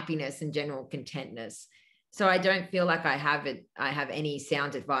happiness and general contentness. So I don't feel like I have any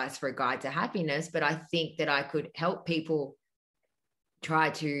sound advice for a guide to happiness, but I think that I could help people try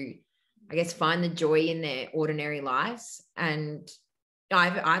to, I guess, find the joy in their ordinary lives. And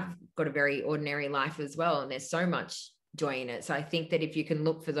I've got a very ordinary life as well, and there's so much joy in it. So I think that if you can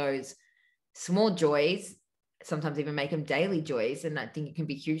look for those small joys, sometimes even make them daily joys, and I think it can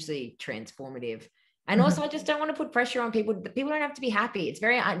be hugely transformative. And also, I just don't want to put pressure on people. People don't have to be happy. It's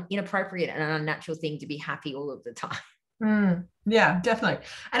very inappropriate and an unnatural thing to be happy all of the time. Yeah, definitely.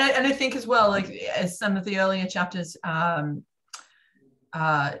 And I think as well, like as some of the earlier chapters,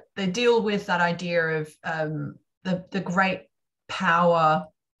 they deal with that idea of the great power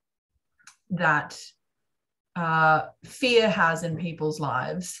that fear has in people's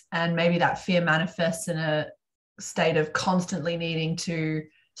lives. And maybe that fear manifests in a state of constantly needing to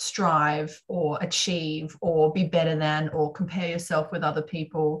strive or achieve or be better than or compare yourself with other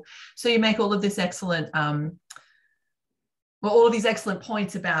people. So you make all of this excellent all of these excellent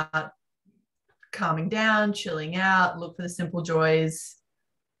points about calming down, chilling out, look for the simple joys.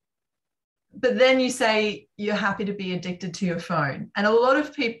 But then you say you're happy to be addicted to your phone. And a lot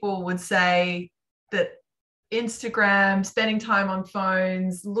of people would say that Instagram, spending time on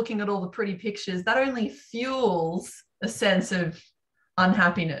phones, looking at all the pretty pictures, that only fuels a sense of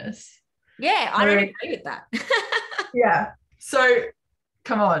unhappiness. Yeah, I don't agree with that. Yeah. So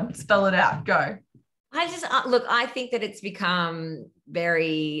come on, spell it out. Go. I just look, I think that it's become a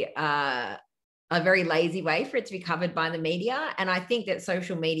very lazy way for it to be covered by the media. And I think that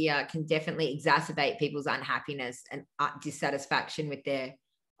social media can definitely exacerbate people's unhappiness and dissatisfaction with their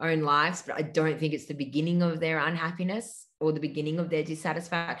own lives. But I don't think it's the beginning of their unhappiness or the beginning of their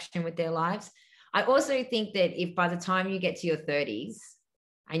dissatisfaction with their lives. I also think that if by the time you get to your 30s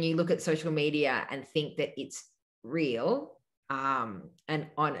and you look at social media and think that it's real and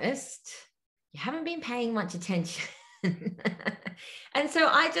honest, you haven't been paying much attention. And so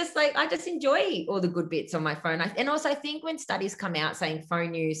I just enjoy all the good bits on my phone. And also I think when studies come out saying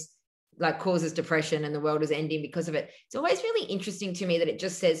phone use like causes depression and the world is ending because of it, it's always really interesting to me that it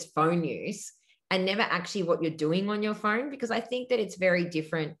just says phone use and never actually what you're doing on your phone, because I think that it's very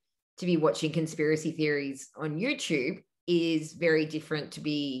different to be watching conspiracy theories on YouTube is very different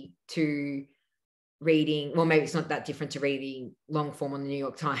to reading, well, maybe it's not that different to reading long form on the New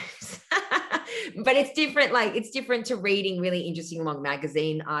York Times. But it's different. Like it's different to reading really interesting long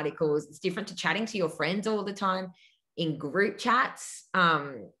magazine articles. It's different to chatting to your friends all the time in group chats.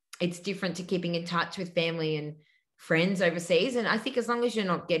 It's different to keeping in touch with family and friends overseas. And I think as long as you're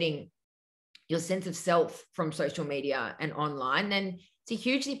not getting your sense of self from social media and online, then it's a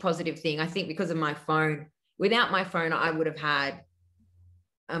hugely positive thing. I think because of my phone, without my phone, I would have had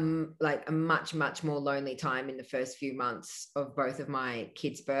like a much, much more lonely time in the first few months of both of my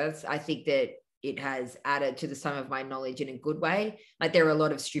kids' births. I think that it has added to the sum of my knowledge in a good way. Like there are a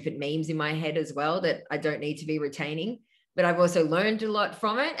lot of stupid memes in my head as well that I don't need to be retaining, but I've also learned a lot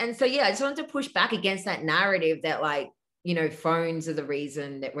from it. And so, yeah, I just wanted to push back against that narrative that like, phones are the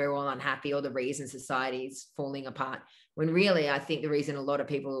reason that we're all unhappy or the reason society's falling apart. When really, I think the reason a lot of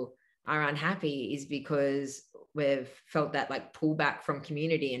people are unhappy is because we've felt that like pullback from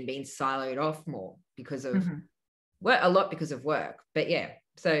community and being siloed off more because of work, a lot because of work. But yeah,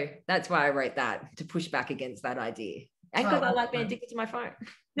 so that's why I wrote that, to push back against that idea. And because I like being addicted to my phone.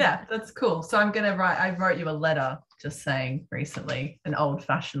 Yeah, that's cool. So I wrote you a letter just saying recently, an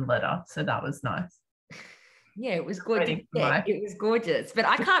old-fashioned letter. So that was nice. Yeah, it was gorgeous. Yeah, it was gorgeous. But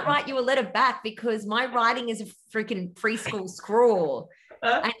I can't write you a letter back because my writing is a freaking preschool scrawl.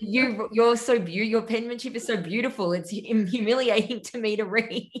 And you're so beautiful. Your penmanship is so beautiful. It's humiliating to me to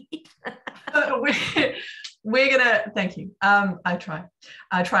read. We're gonna thank you. I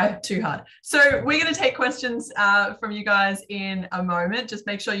try too hard. So we're gonna take questions from you guys in a moment. Just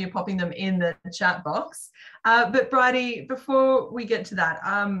make sure you're popping them in the chat box. But Bridie, before we get to that,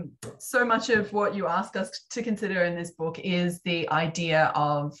 so much of what you ask us to consider in this book is the idea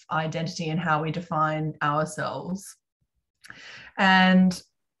of identity and how we define ourselves. And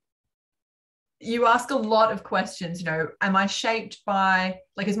you ask a lot of questions, am I shaped by,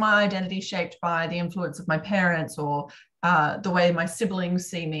 like, is my identity shaped by the influence of my parents or the way my siblings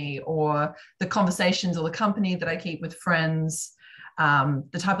see me or the conversations or the company that I keep with friends?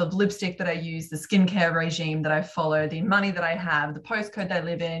 the type of lipstick that I use, the skincare regime that I follow, the money that I have, the postcode I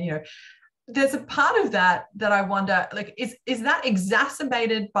live in, you know, there's a part of that I wonder, like, is that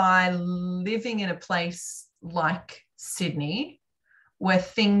exacerbated by living in a place like Sydney, where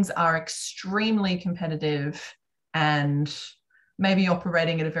things are extremely competitive and maybe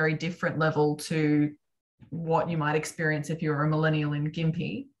operating at a very different level to what you might experience if you're a millennial in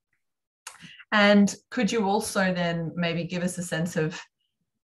Gympie? And could you also then maybe give us a sense of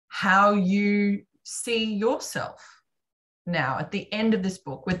how you see yourself now at the end of this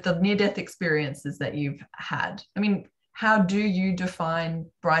book with the near-death experiences that you've had? I mean, how do you define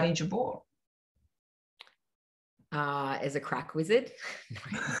Bridie Jabour? As a crack wizard.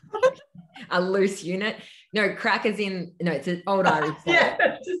 A loose unit. No, crack as in, no, it's an old Irish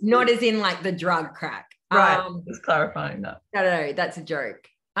yeah, not as in like the drug crack. Right, just clarifying that. No, that's a joke.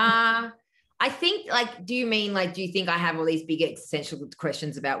 I think, like, do you think I have all these big existential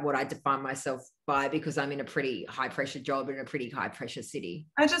questions about what I define myself by because I'm in a pretty high pressure job in a pretty high pressure city?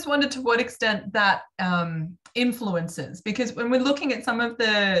 I just wondered to what extent that influences, because when we're looking at some of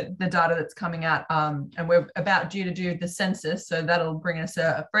the data that's coming out, and we're about due to do the census, so that'll bring us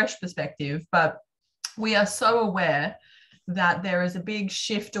a fresh perspective, but we are so aware that there is a big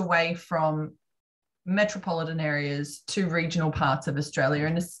shift away from metropolitan areas to regional parts of Australia,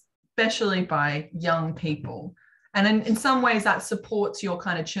 and especially by young people. And in some ways that supports your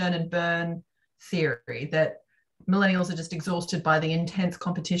kind of churn and burn theory that millennials are just exhausted by the intense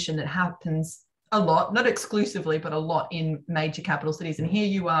competition that happens a lot, not exclusively, but a lot in major capital cities. And here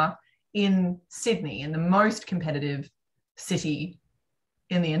you are in Sydney, in the most competitive city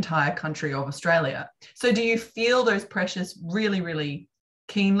in the entire country of Australia. So do you feel those pressures really, really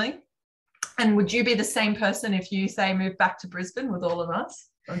keenly? And would you be the same person if you, say, moved back to Brisbane with all of us?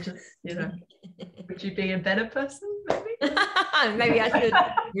 Or just, you know, would you be a better person, maybe? Maybe I should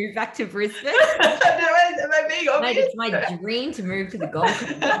move back to Brisbane. Am I being obvious? Mate, it's my dream to move to the Gold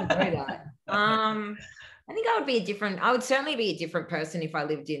Coast. I know that. I think I would certainly be a different person if I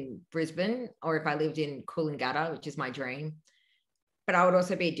lived in Brisbane or if I lived in Coolangatta, which is my dream. But I would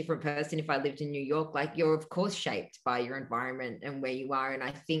also be a different person if I lived in New York. Like, you're of course shaped by your environment and where you are. And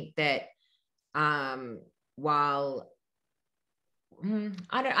I think that I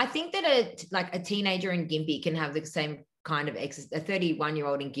think that a teenager in Gympie can have the same kind of a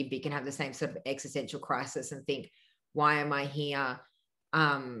 31-year-old in Gympie can have the same sort of existential crisis and think, why am I here?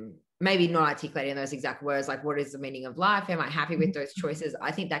 Maybe not articulating those exact words, like, what is the meaning of life? Am I happy with those choices?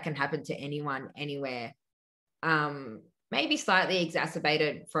 I think that can happen to anyone, anywhere. Maybe slightly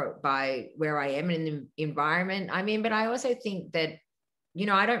exacerbated by where I am in the environment I'm in, but I also think that, you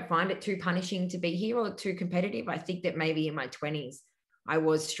know, I don't find it too punishing to be here or too competitive. I think that maybe in my 20s, I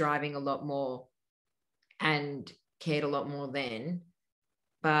was striving a lot more and cared a lot more then,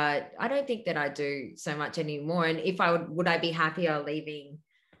 but I don't think that I do so much anymore. And if I would I be happier leaving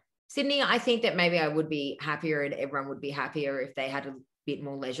Sydney? I think that maybe I would be happier and everyone would be happier if they had a bit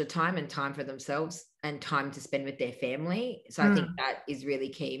more leisure time and time for themselves and time to spend with their family. So I think that is really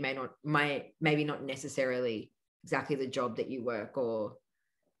key. Maybe not necessarily exactly the job that you work or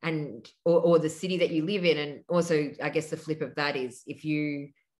the city that you live in. And also, I guess the flip of that is if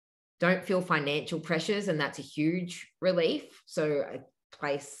you don't feel financial pressures, and that's a huge relief. So a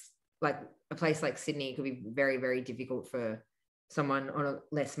place like Sydney could be very, very difficult for someone on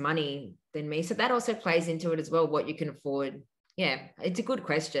less money than me. So that also plays into it as well, what you can afford. Yeah, it's a good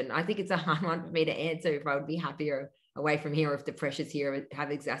question. I think it's a hard one for me to answer if I would be happier away from here or if the pressures here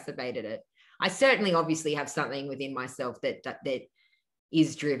have exacerbated it. I certainly obviously have something within myself that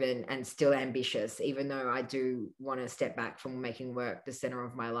is driven and still ambitious, even though I do want to step back from making work the center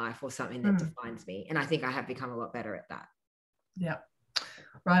of my life or something that defines me. And I think I have become a lot better at that. Yeah.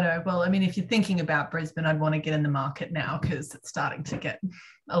 Righto. Well, I mean, if you're thinking about Brisbane, I'd want to get in the market now because it's starting to get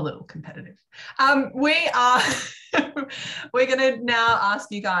a little competitive. We're going to now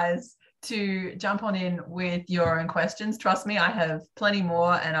ask you guys to jump on in with your own questions. Trust me, I have plenty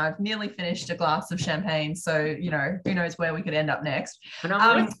more and I've nearly finished a glass of champagne. So, you know, who knows where we could end up next. And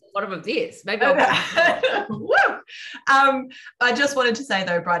I'm what of this? Maybe I'll I just wanted to say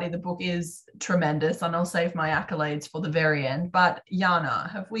though, Bridie, the book is tremendous and I'll save my accolades for the very end. But Jana,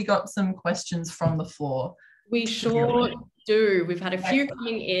 have we got some questions from the floor? We sure do. We've had a few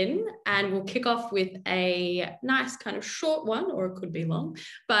coming in and we'll kick off with a nice kind of short one, or it could be long.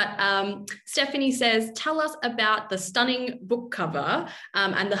 But Stephanie says, tell us about the stunning book cover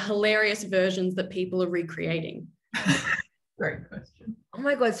and the hilarious versions that people are recreating. Great question. Oh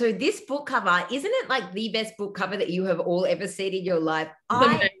my God. So this book cover, isn't it like the best book cover that you have all ever seen in your life?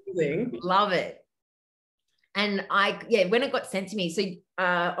 I love it. And when it got sent to me, so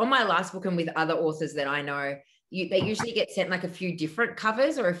on my last book and with other authors that I know, they usually get sent like a few different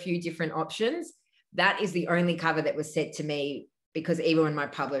covers or a few different options. That is the only cover that was sent to me, because even when my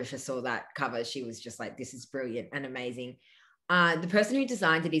publisher saw that cover, she was just like, this is brilliant and amazing. The person who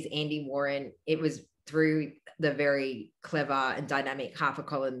designed it is Andy Warren. It was through the very clever and dynamic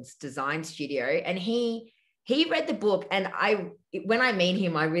HarperCollins design studio. And he read the book, and when I meet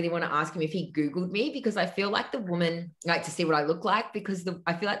him, I really want to ask him if he Googled me, because I feel like the woman, like, to see what I look like, because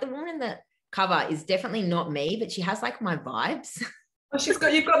I feel like the woman in the cover is definitely not me, but she has like my vibes. Oh,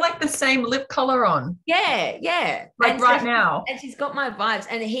 you've got like the same lip color on. Yeah. Like right now. And she's got my vibes.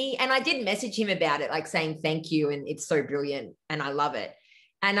 And I did message him about it, like saying thank you, and it's so brilliant and I love it.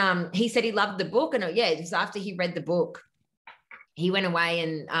 And he said he loved the book, and just after he read the book, he went away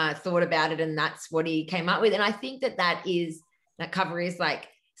and thought about it, and that's what he came up with. And I think that cover is like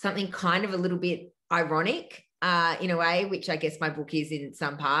something kind of a little bit ironic in a way, which I guess my book is in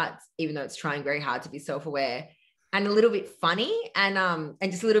some parts, even though it's trying very hard to be self-aware, and a little bit funny and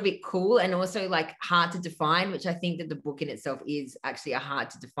just a little bit cool, and also like hard to define, which I think that the book in itself is actually a hard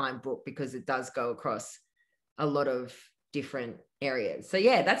to define book, because it does go across a lot of different areas. So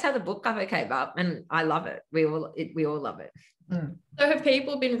yeah, that's how the book cover came up, and I love it. We all love it. So have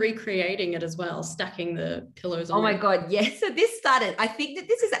people been recreating it as well, stacking the pillows on? Oh my God, yes. So this started, I think that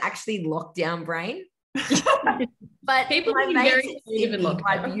this is actually lockdown brain. But people my very Sydney,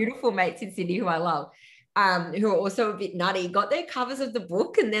 my beautiful mates in Sydney who I love, who are also a bit nutty, got their covers of the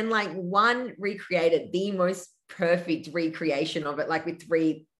book, and then like one recreated the most perfect recreation of it, like with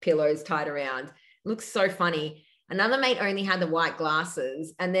 3 pillows tied around. It looks so funny. Another mate only had the white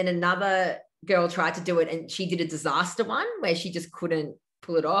glasses, and then another girl tried to do it, and she did a disaster one where she just couldn't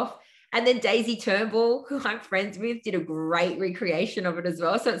pull it off. And then Daisy Turnbull, who I'm friends with, did a great recreation of it as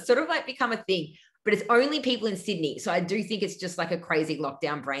well. So it's sort of like become a thing, but it's only people in Sydney. So I do think it's just like a crazy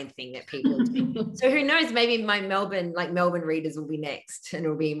lockdown brain thing that people do. So who knows, maybe my Melbourne readers will be next, and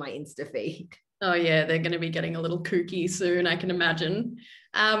it'll be my Insta feed. Oh yeah, they're going to be getting a little kooky soon, I can imagine.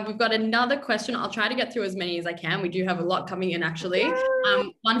 We've got another question. I'll try to get through as many as I can. We do have a lot coming in, actually.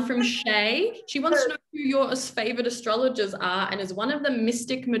 One from Shay. She wants to know who your favorite astrologers are, and is one of them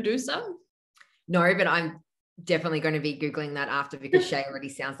Mystic Medusa? No, but I'm definitely going to be Googling that after, because Shay already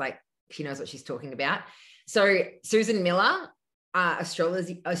sounds like she knows what she's talking about. So Susan Miller,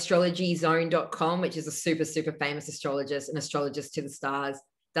 astrologyzone.com, which is a super, super famous astrologist, an astrologist to the stars,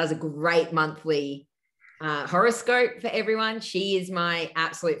 does a great monthly horoscope for everyone. She is my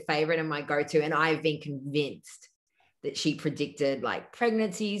absolute favorite and my go-to, and I've been convinced that she predicted like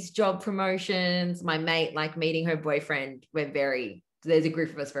pregnancies, job promotions. My mate, like meeting her boyfriend, there's a group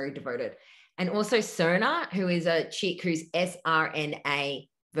of us very devoted. And also Serna, who is a chick who's SRNA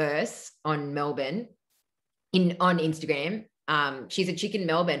verse on Melbourne on Instagram. She's a chick in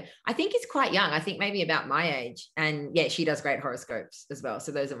Melbourne. I think is quite young. I think maybe about my age. And yeah, she does great horoscopes as well.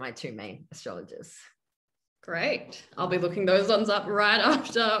 So those are my 2 main astrologers. Great. I'll be looking those ones up right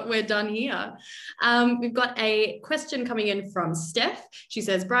after we're done here. We've got a question coming in from Steph. She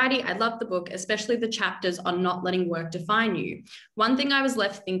says, Bridie, I love the book, especially the chapters on not letting work define you. One thing I was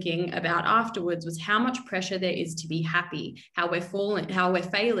left thinking about afterwards was how much pressure there is to be happy, how we're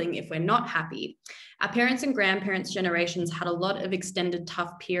failing if we're not happy. Our parents and grandparents' generations had a lot of extended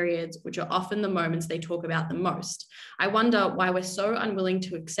tough periods, which are often the moments they talk about the most. I wonder why we're so unwilling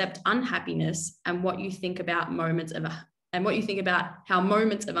to accept unhappiness, and what you think about how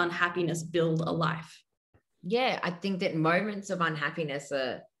moments of unhappiness build a life. Yeah, I think that moments of unhappiness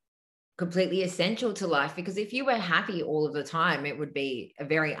are completely essential to life, because if you were happy all of the time, it would be a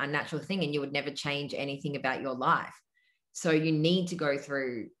very unnatural thing, and you would never change anything about your life. So you need to go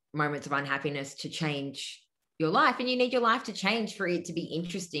through moments of unhappiness to change your life, and you need your life to change for it to be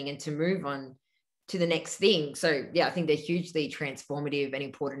interesting and to move on to the next thing. So yeah, I think they're hugely transformative and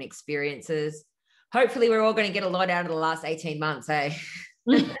important experiences. Hopefully we're all going to get a lot out of the last 18 months, eh?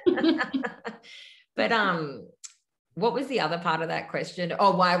 But what was the other part of that question?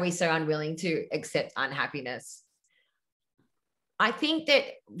 Oh, why are we so unwilling to accept unhappiness? I think that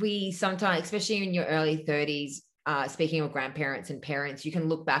we sometimes, especially in your early 30s, speaking of grandparents and parents, you can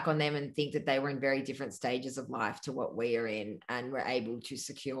look back on them and think that they were in very different stages of life to what we are in, and were able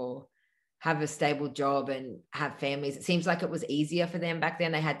to have a stable job and have families. It seems like it was easier for them back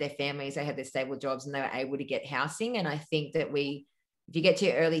then. They had their families, they had their stable jobs, and they were able to get housing. And I think that if you get to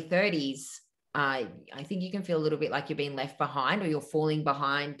your early 30s, I think you can feel a little bit like you're being left behind, or you're falling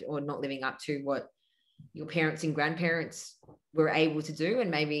behind, or not living up to what your parents and grandparents were able to do, and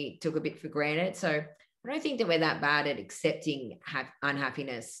maybe took a bit for granted. So I don't think that we're that bad at accepting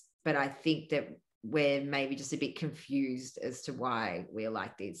unhappiness, but I think that we're maybe just a bit confused as to why we're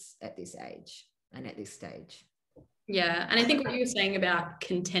like this at this age and at this stage. Yeah. And I think what you were saying about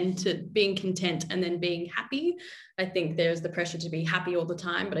being content and then being happy, I think there's the pressure to be happy all the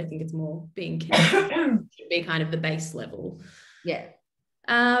time, but I think it's more being content to be kind of the base level. Yeah.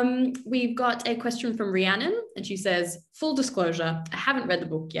 We've got a question from Rhiannon, and she says, full disclosure, I haven't read the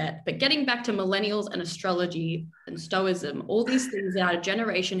book yet, but getting back to millennials and astrology and stoicism, all these things that our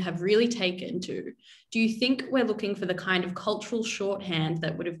generation have really taken to, do you think we're looking for the kind of cultural shorthand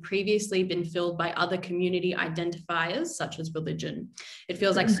that would have previously been filled by other community identifiers, such as religion? It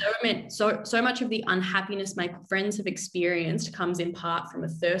feels like so much of the unhappiness my friends have experienced comes in part from a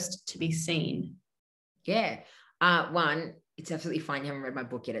thirst to be seen. Yeah. One, it's absolutely fine. You haven't read my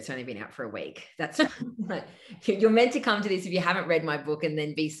book yet. It's only been out for a week. That's you're meant to come to this if you haven't read my book and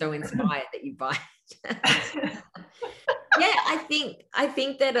then be so inspired that you buy it. Yeah, I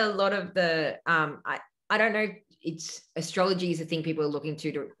think that a lot of the I don't know, it's astrology is a thing people are looking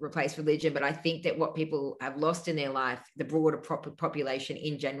to replace religion, but I think that what people have lost in their life, the broader population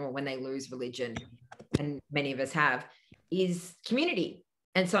in general, when they lose religion, and many of us have, is community.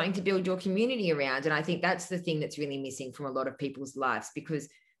 And something to build your community around. And I think that's the thing that's really missing from a lot of people's lives, because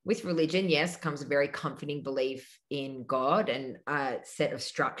with religion, yes, comes a very comforting belief in God and a set of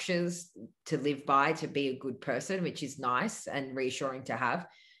structures to live by, to be a good person, which is nice and reassuring to have.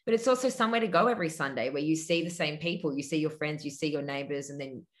 But it's also somewhere to go every Sunday where you see the same people, you see your friends, you see your neighbors, and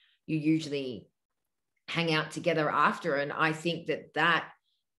then you usually hang out together after. And I think that that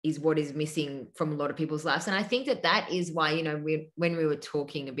is what is missing from a lot of people's lives. And I think that that is why, you know, when we were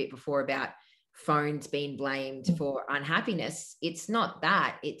talking a bit before about phones being blamed for unhappiness, it's not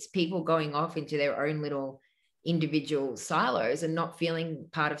that. It's people going off into their own little individual silos and not feeling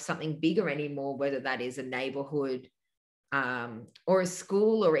part of something bigger anymore, whether that is a neighborhood or a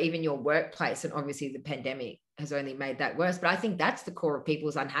school or even your workplace. And obviously the pandemic has only made that worse. But I think that's the core of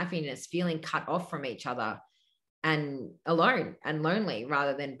people's unhappiness, feeling cut off from each other and alone and lonely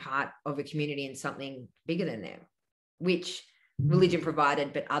rather than part of a community and something bigger than them, which religion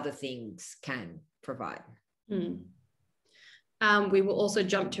provided, but other things can provide. We will also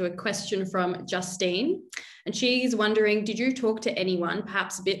jump to a question from Justine, and she's wondering, did you talk to anyone,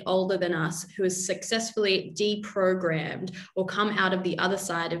 perhaps a bit older than us, who has successfully deprogrammed or come out of the other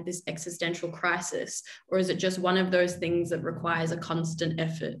side of this existential crisis? Or is it just one of those things that requires a constant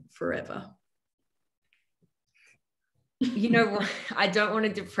effort forever? You know what? I don't want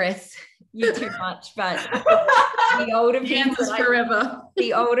to depress you too much, but the older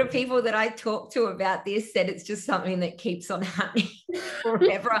people that I talk to about this said it's just something that keeps on happening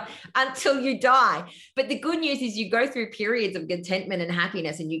forever until you die. But the good news is you go through periods of contentment and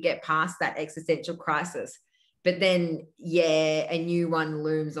happiness and you get past that existential crisis. But then, yeah, a new one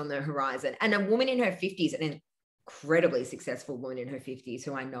looms on the horizon. And a woman in her 50s, an incredibly successful woman in her 50s,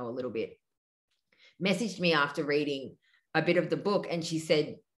 who I know a little bit, messaged me after reading a bit of the book, and she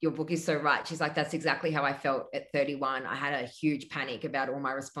said, your book is so right. She's like, that's exactly how I felt at 31. I had a huge panic about all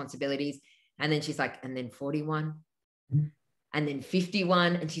my responsibilities. And then she's like, and then 41 and then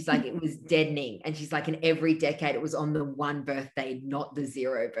 51. And she's like, it was deadening. And she's like, in every decade, it was on the one birthday, not the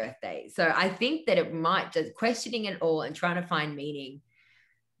 0 birthday. So I think that it might just, questioning it all and trying to find meaning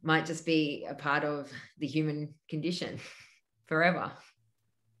might just be a part of the human condition forever.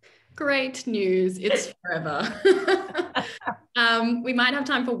 Great news. It's forever. We might have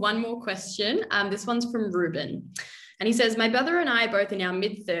time for one more question. This one's from Ruben. And he says, my brother and I are both in our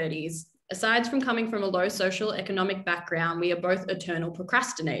mid-30s. Aside from coming from a low social economic background, we are both eternal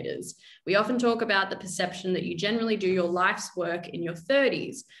procrastinators. We often talk about the perception that you generally do your life's work in your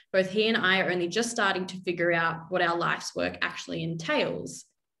 30s. Both he and I are only just starting to figure out what our life's work actually entails.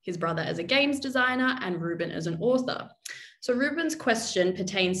 His brother as a games designer and Ruben as an author. So Ruben's question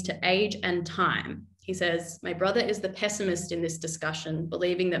pertains to age and time. He says, my brother is the pessimist in this discussion,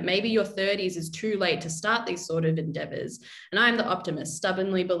 believing that maybe your 30s is too late to start these sort of endeavors. And I'm the optimist,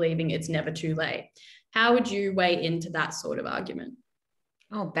 stubbornly believing it's never too late. How would you weigh into that sort of argument?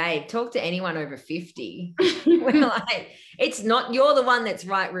 Oh, babe, talk to anyone over 50. We're like, it's not, you're the one that's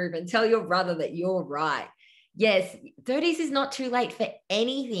right, Ruben. Tell your brother that you're right. Yes, 30s is not too late for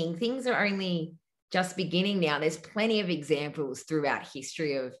anything. Things are only just beginning now. There's plenty of examples throughout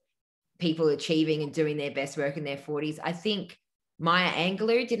history of people achieving and doing their best work in their 40s. I think Maya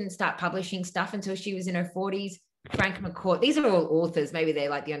Angelou didn't start publishing stuff until she was in her 40s. Frank McCourt, these are all authors. Maybe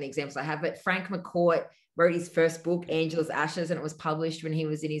they're like the only examples I have, but Frank McCourt wrote his first book, Angela's Ashes, and it was published when he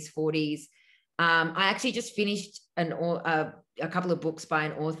was in his 40s. I actually just finished a couple of books by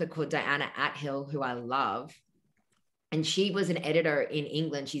an author called Diana Athill, who I love. And she was an editor in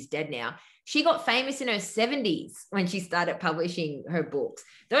England. She's dead now. She got famous in her 70s when she started publishing her books.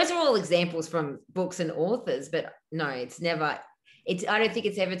 Those are all examples from books and authors, but no, it's never, I don't think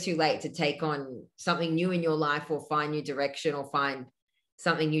it's ever too late to take on something new in your life or find new direction or find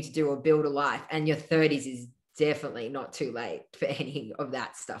something new to do or build a life. And your 30s is definitely not too late for any of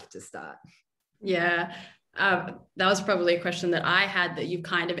that stuff to start. Yeah. That was probably a question that I had that you've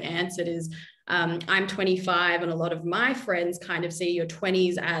kind of answered is, I'm 25 and a lot of my friends kind of see your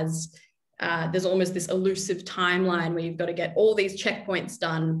 20s as there's almost this elusive timeline where you've got to get all these checkpoints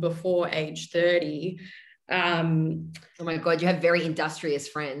done before age 30. Oh my God, you have very industrious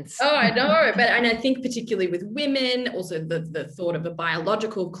friends. Oh, I know. And I think particularly with women, also the thought of a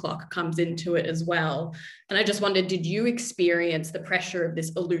biological clock comes into it as well. And I just wondered, did you experience the pressure of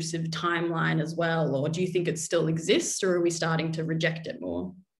this elusive timeline as well? Or do you think it still exists, or are we starting to reject it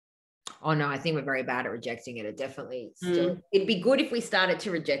more? Oh no, I think we're very bad at rejecting it. It definitely still, it'd be good if we started to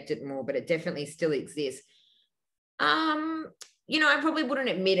reject it more, but it definitely still exists. You know, I probably wouldn't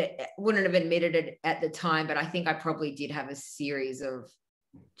have admitted it at the time, but I think I probably did have a series of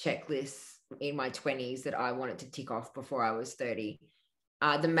checklists in my 20s that I wanted to tick off before I was 30.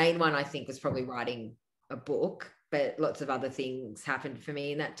 The main one I think was probably writing a book, but lots of other things happened for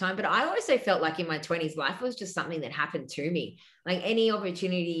me in that time. But I also felt like in my 20s, life was just something that happened to me. Like any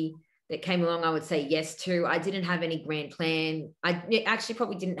opportunity that came along, I would say yes to. I didn't have any grand plan. I actually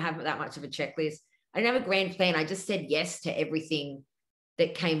probably didn't have that much of a checklist. I didn't have a grand plan. I just said yes to everything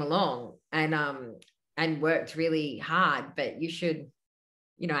that came along and worked really hard. But you should,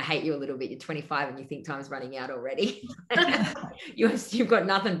 you know, I hate you a little bit. You're 25 and you think time's running out already. You've got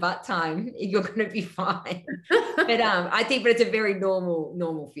nothing but time. You're going to be fine. But I think, but it's a very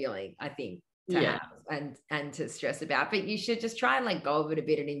normal feeling, I think, to have and to stress about. But you should just try and like go of it a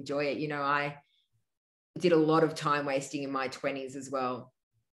bit and enjoy it. You know, I did a lot of time wasting in my 20s as well,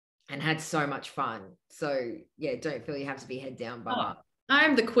 and had so much fun. So yeah, don't feel you have to be head down, but up.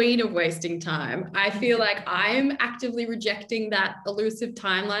 I'm the queen of wasting time. I feel like I'm actively rejecting that elusive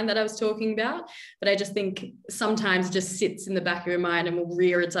timeline that I was talking about, but I just think sometimes it just sits in the back of your mind and will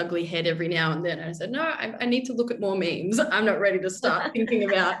rear its ugly head every now and then. And I said, no, I need to look at more memes. I'm not ready to start thinking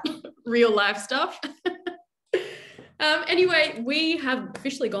about real life stuff. Anyway, we have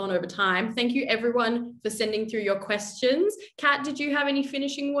officially gone over time. Thank you everyone for sending through your questions. Kat, did you have any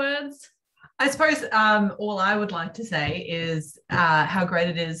finishing words? I suppose all I would like to say is how great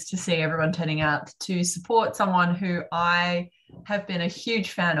it is to see everyone turning out to support someone who I have been a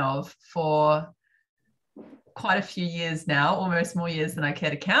huge fan of for quite a few years now, almost more years than I care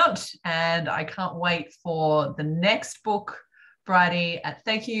to count. And I can't wait for the next book, Bridie.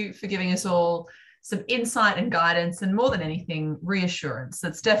 Thank you for giving us all some insight and guidance, and more than anything, reassurance.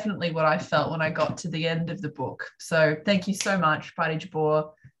 That's definitely what I felt when I got to the end of the book. So thank you so much, Bridie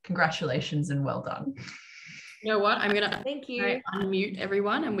Jabour. Congratulations and well done. You know what? I'm going to unmute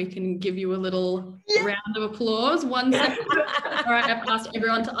everyone and we can give you a little round of applause. 1 second. All right, I've asked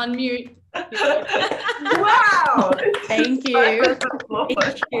everyone to unmute. Wow. Thank you.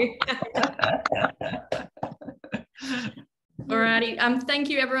 Thank you. Alrighty. Thank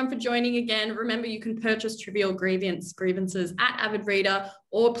you everyone for joining again. Remember, you can purchase Trivial Grievances at Avid Reader,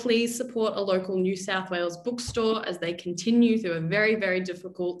 or please support a local New South Wales bookstore as they continue through a very, very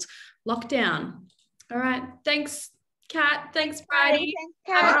difficult lockdown. All right. Thanks, Kat. Thanks, Bridie.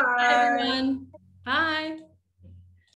 Thanks, Kat. Bye, everyone. Bye.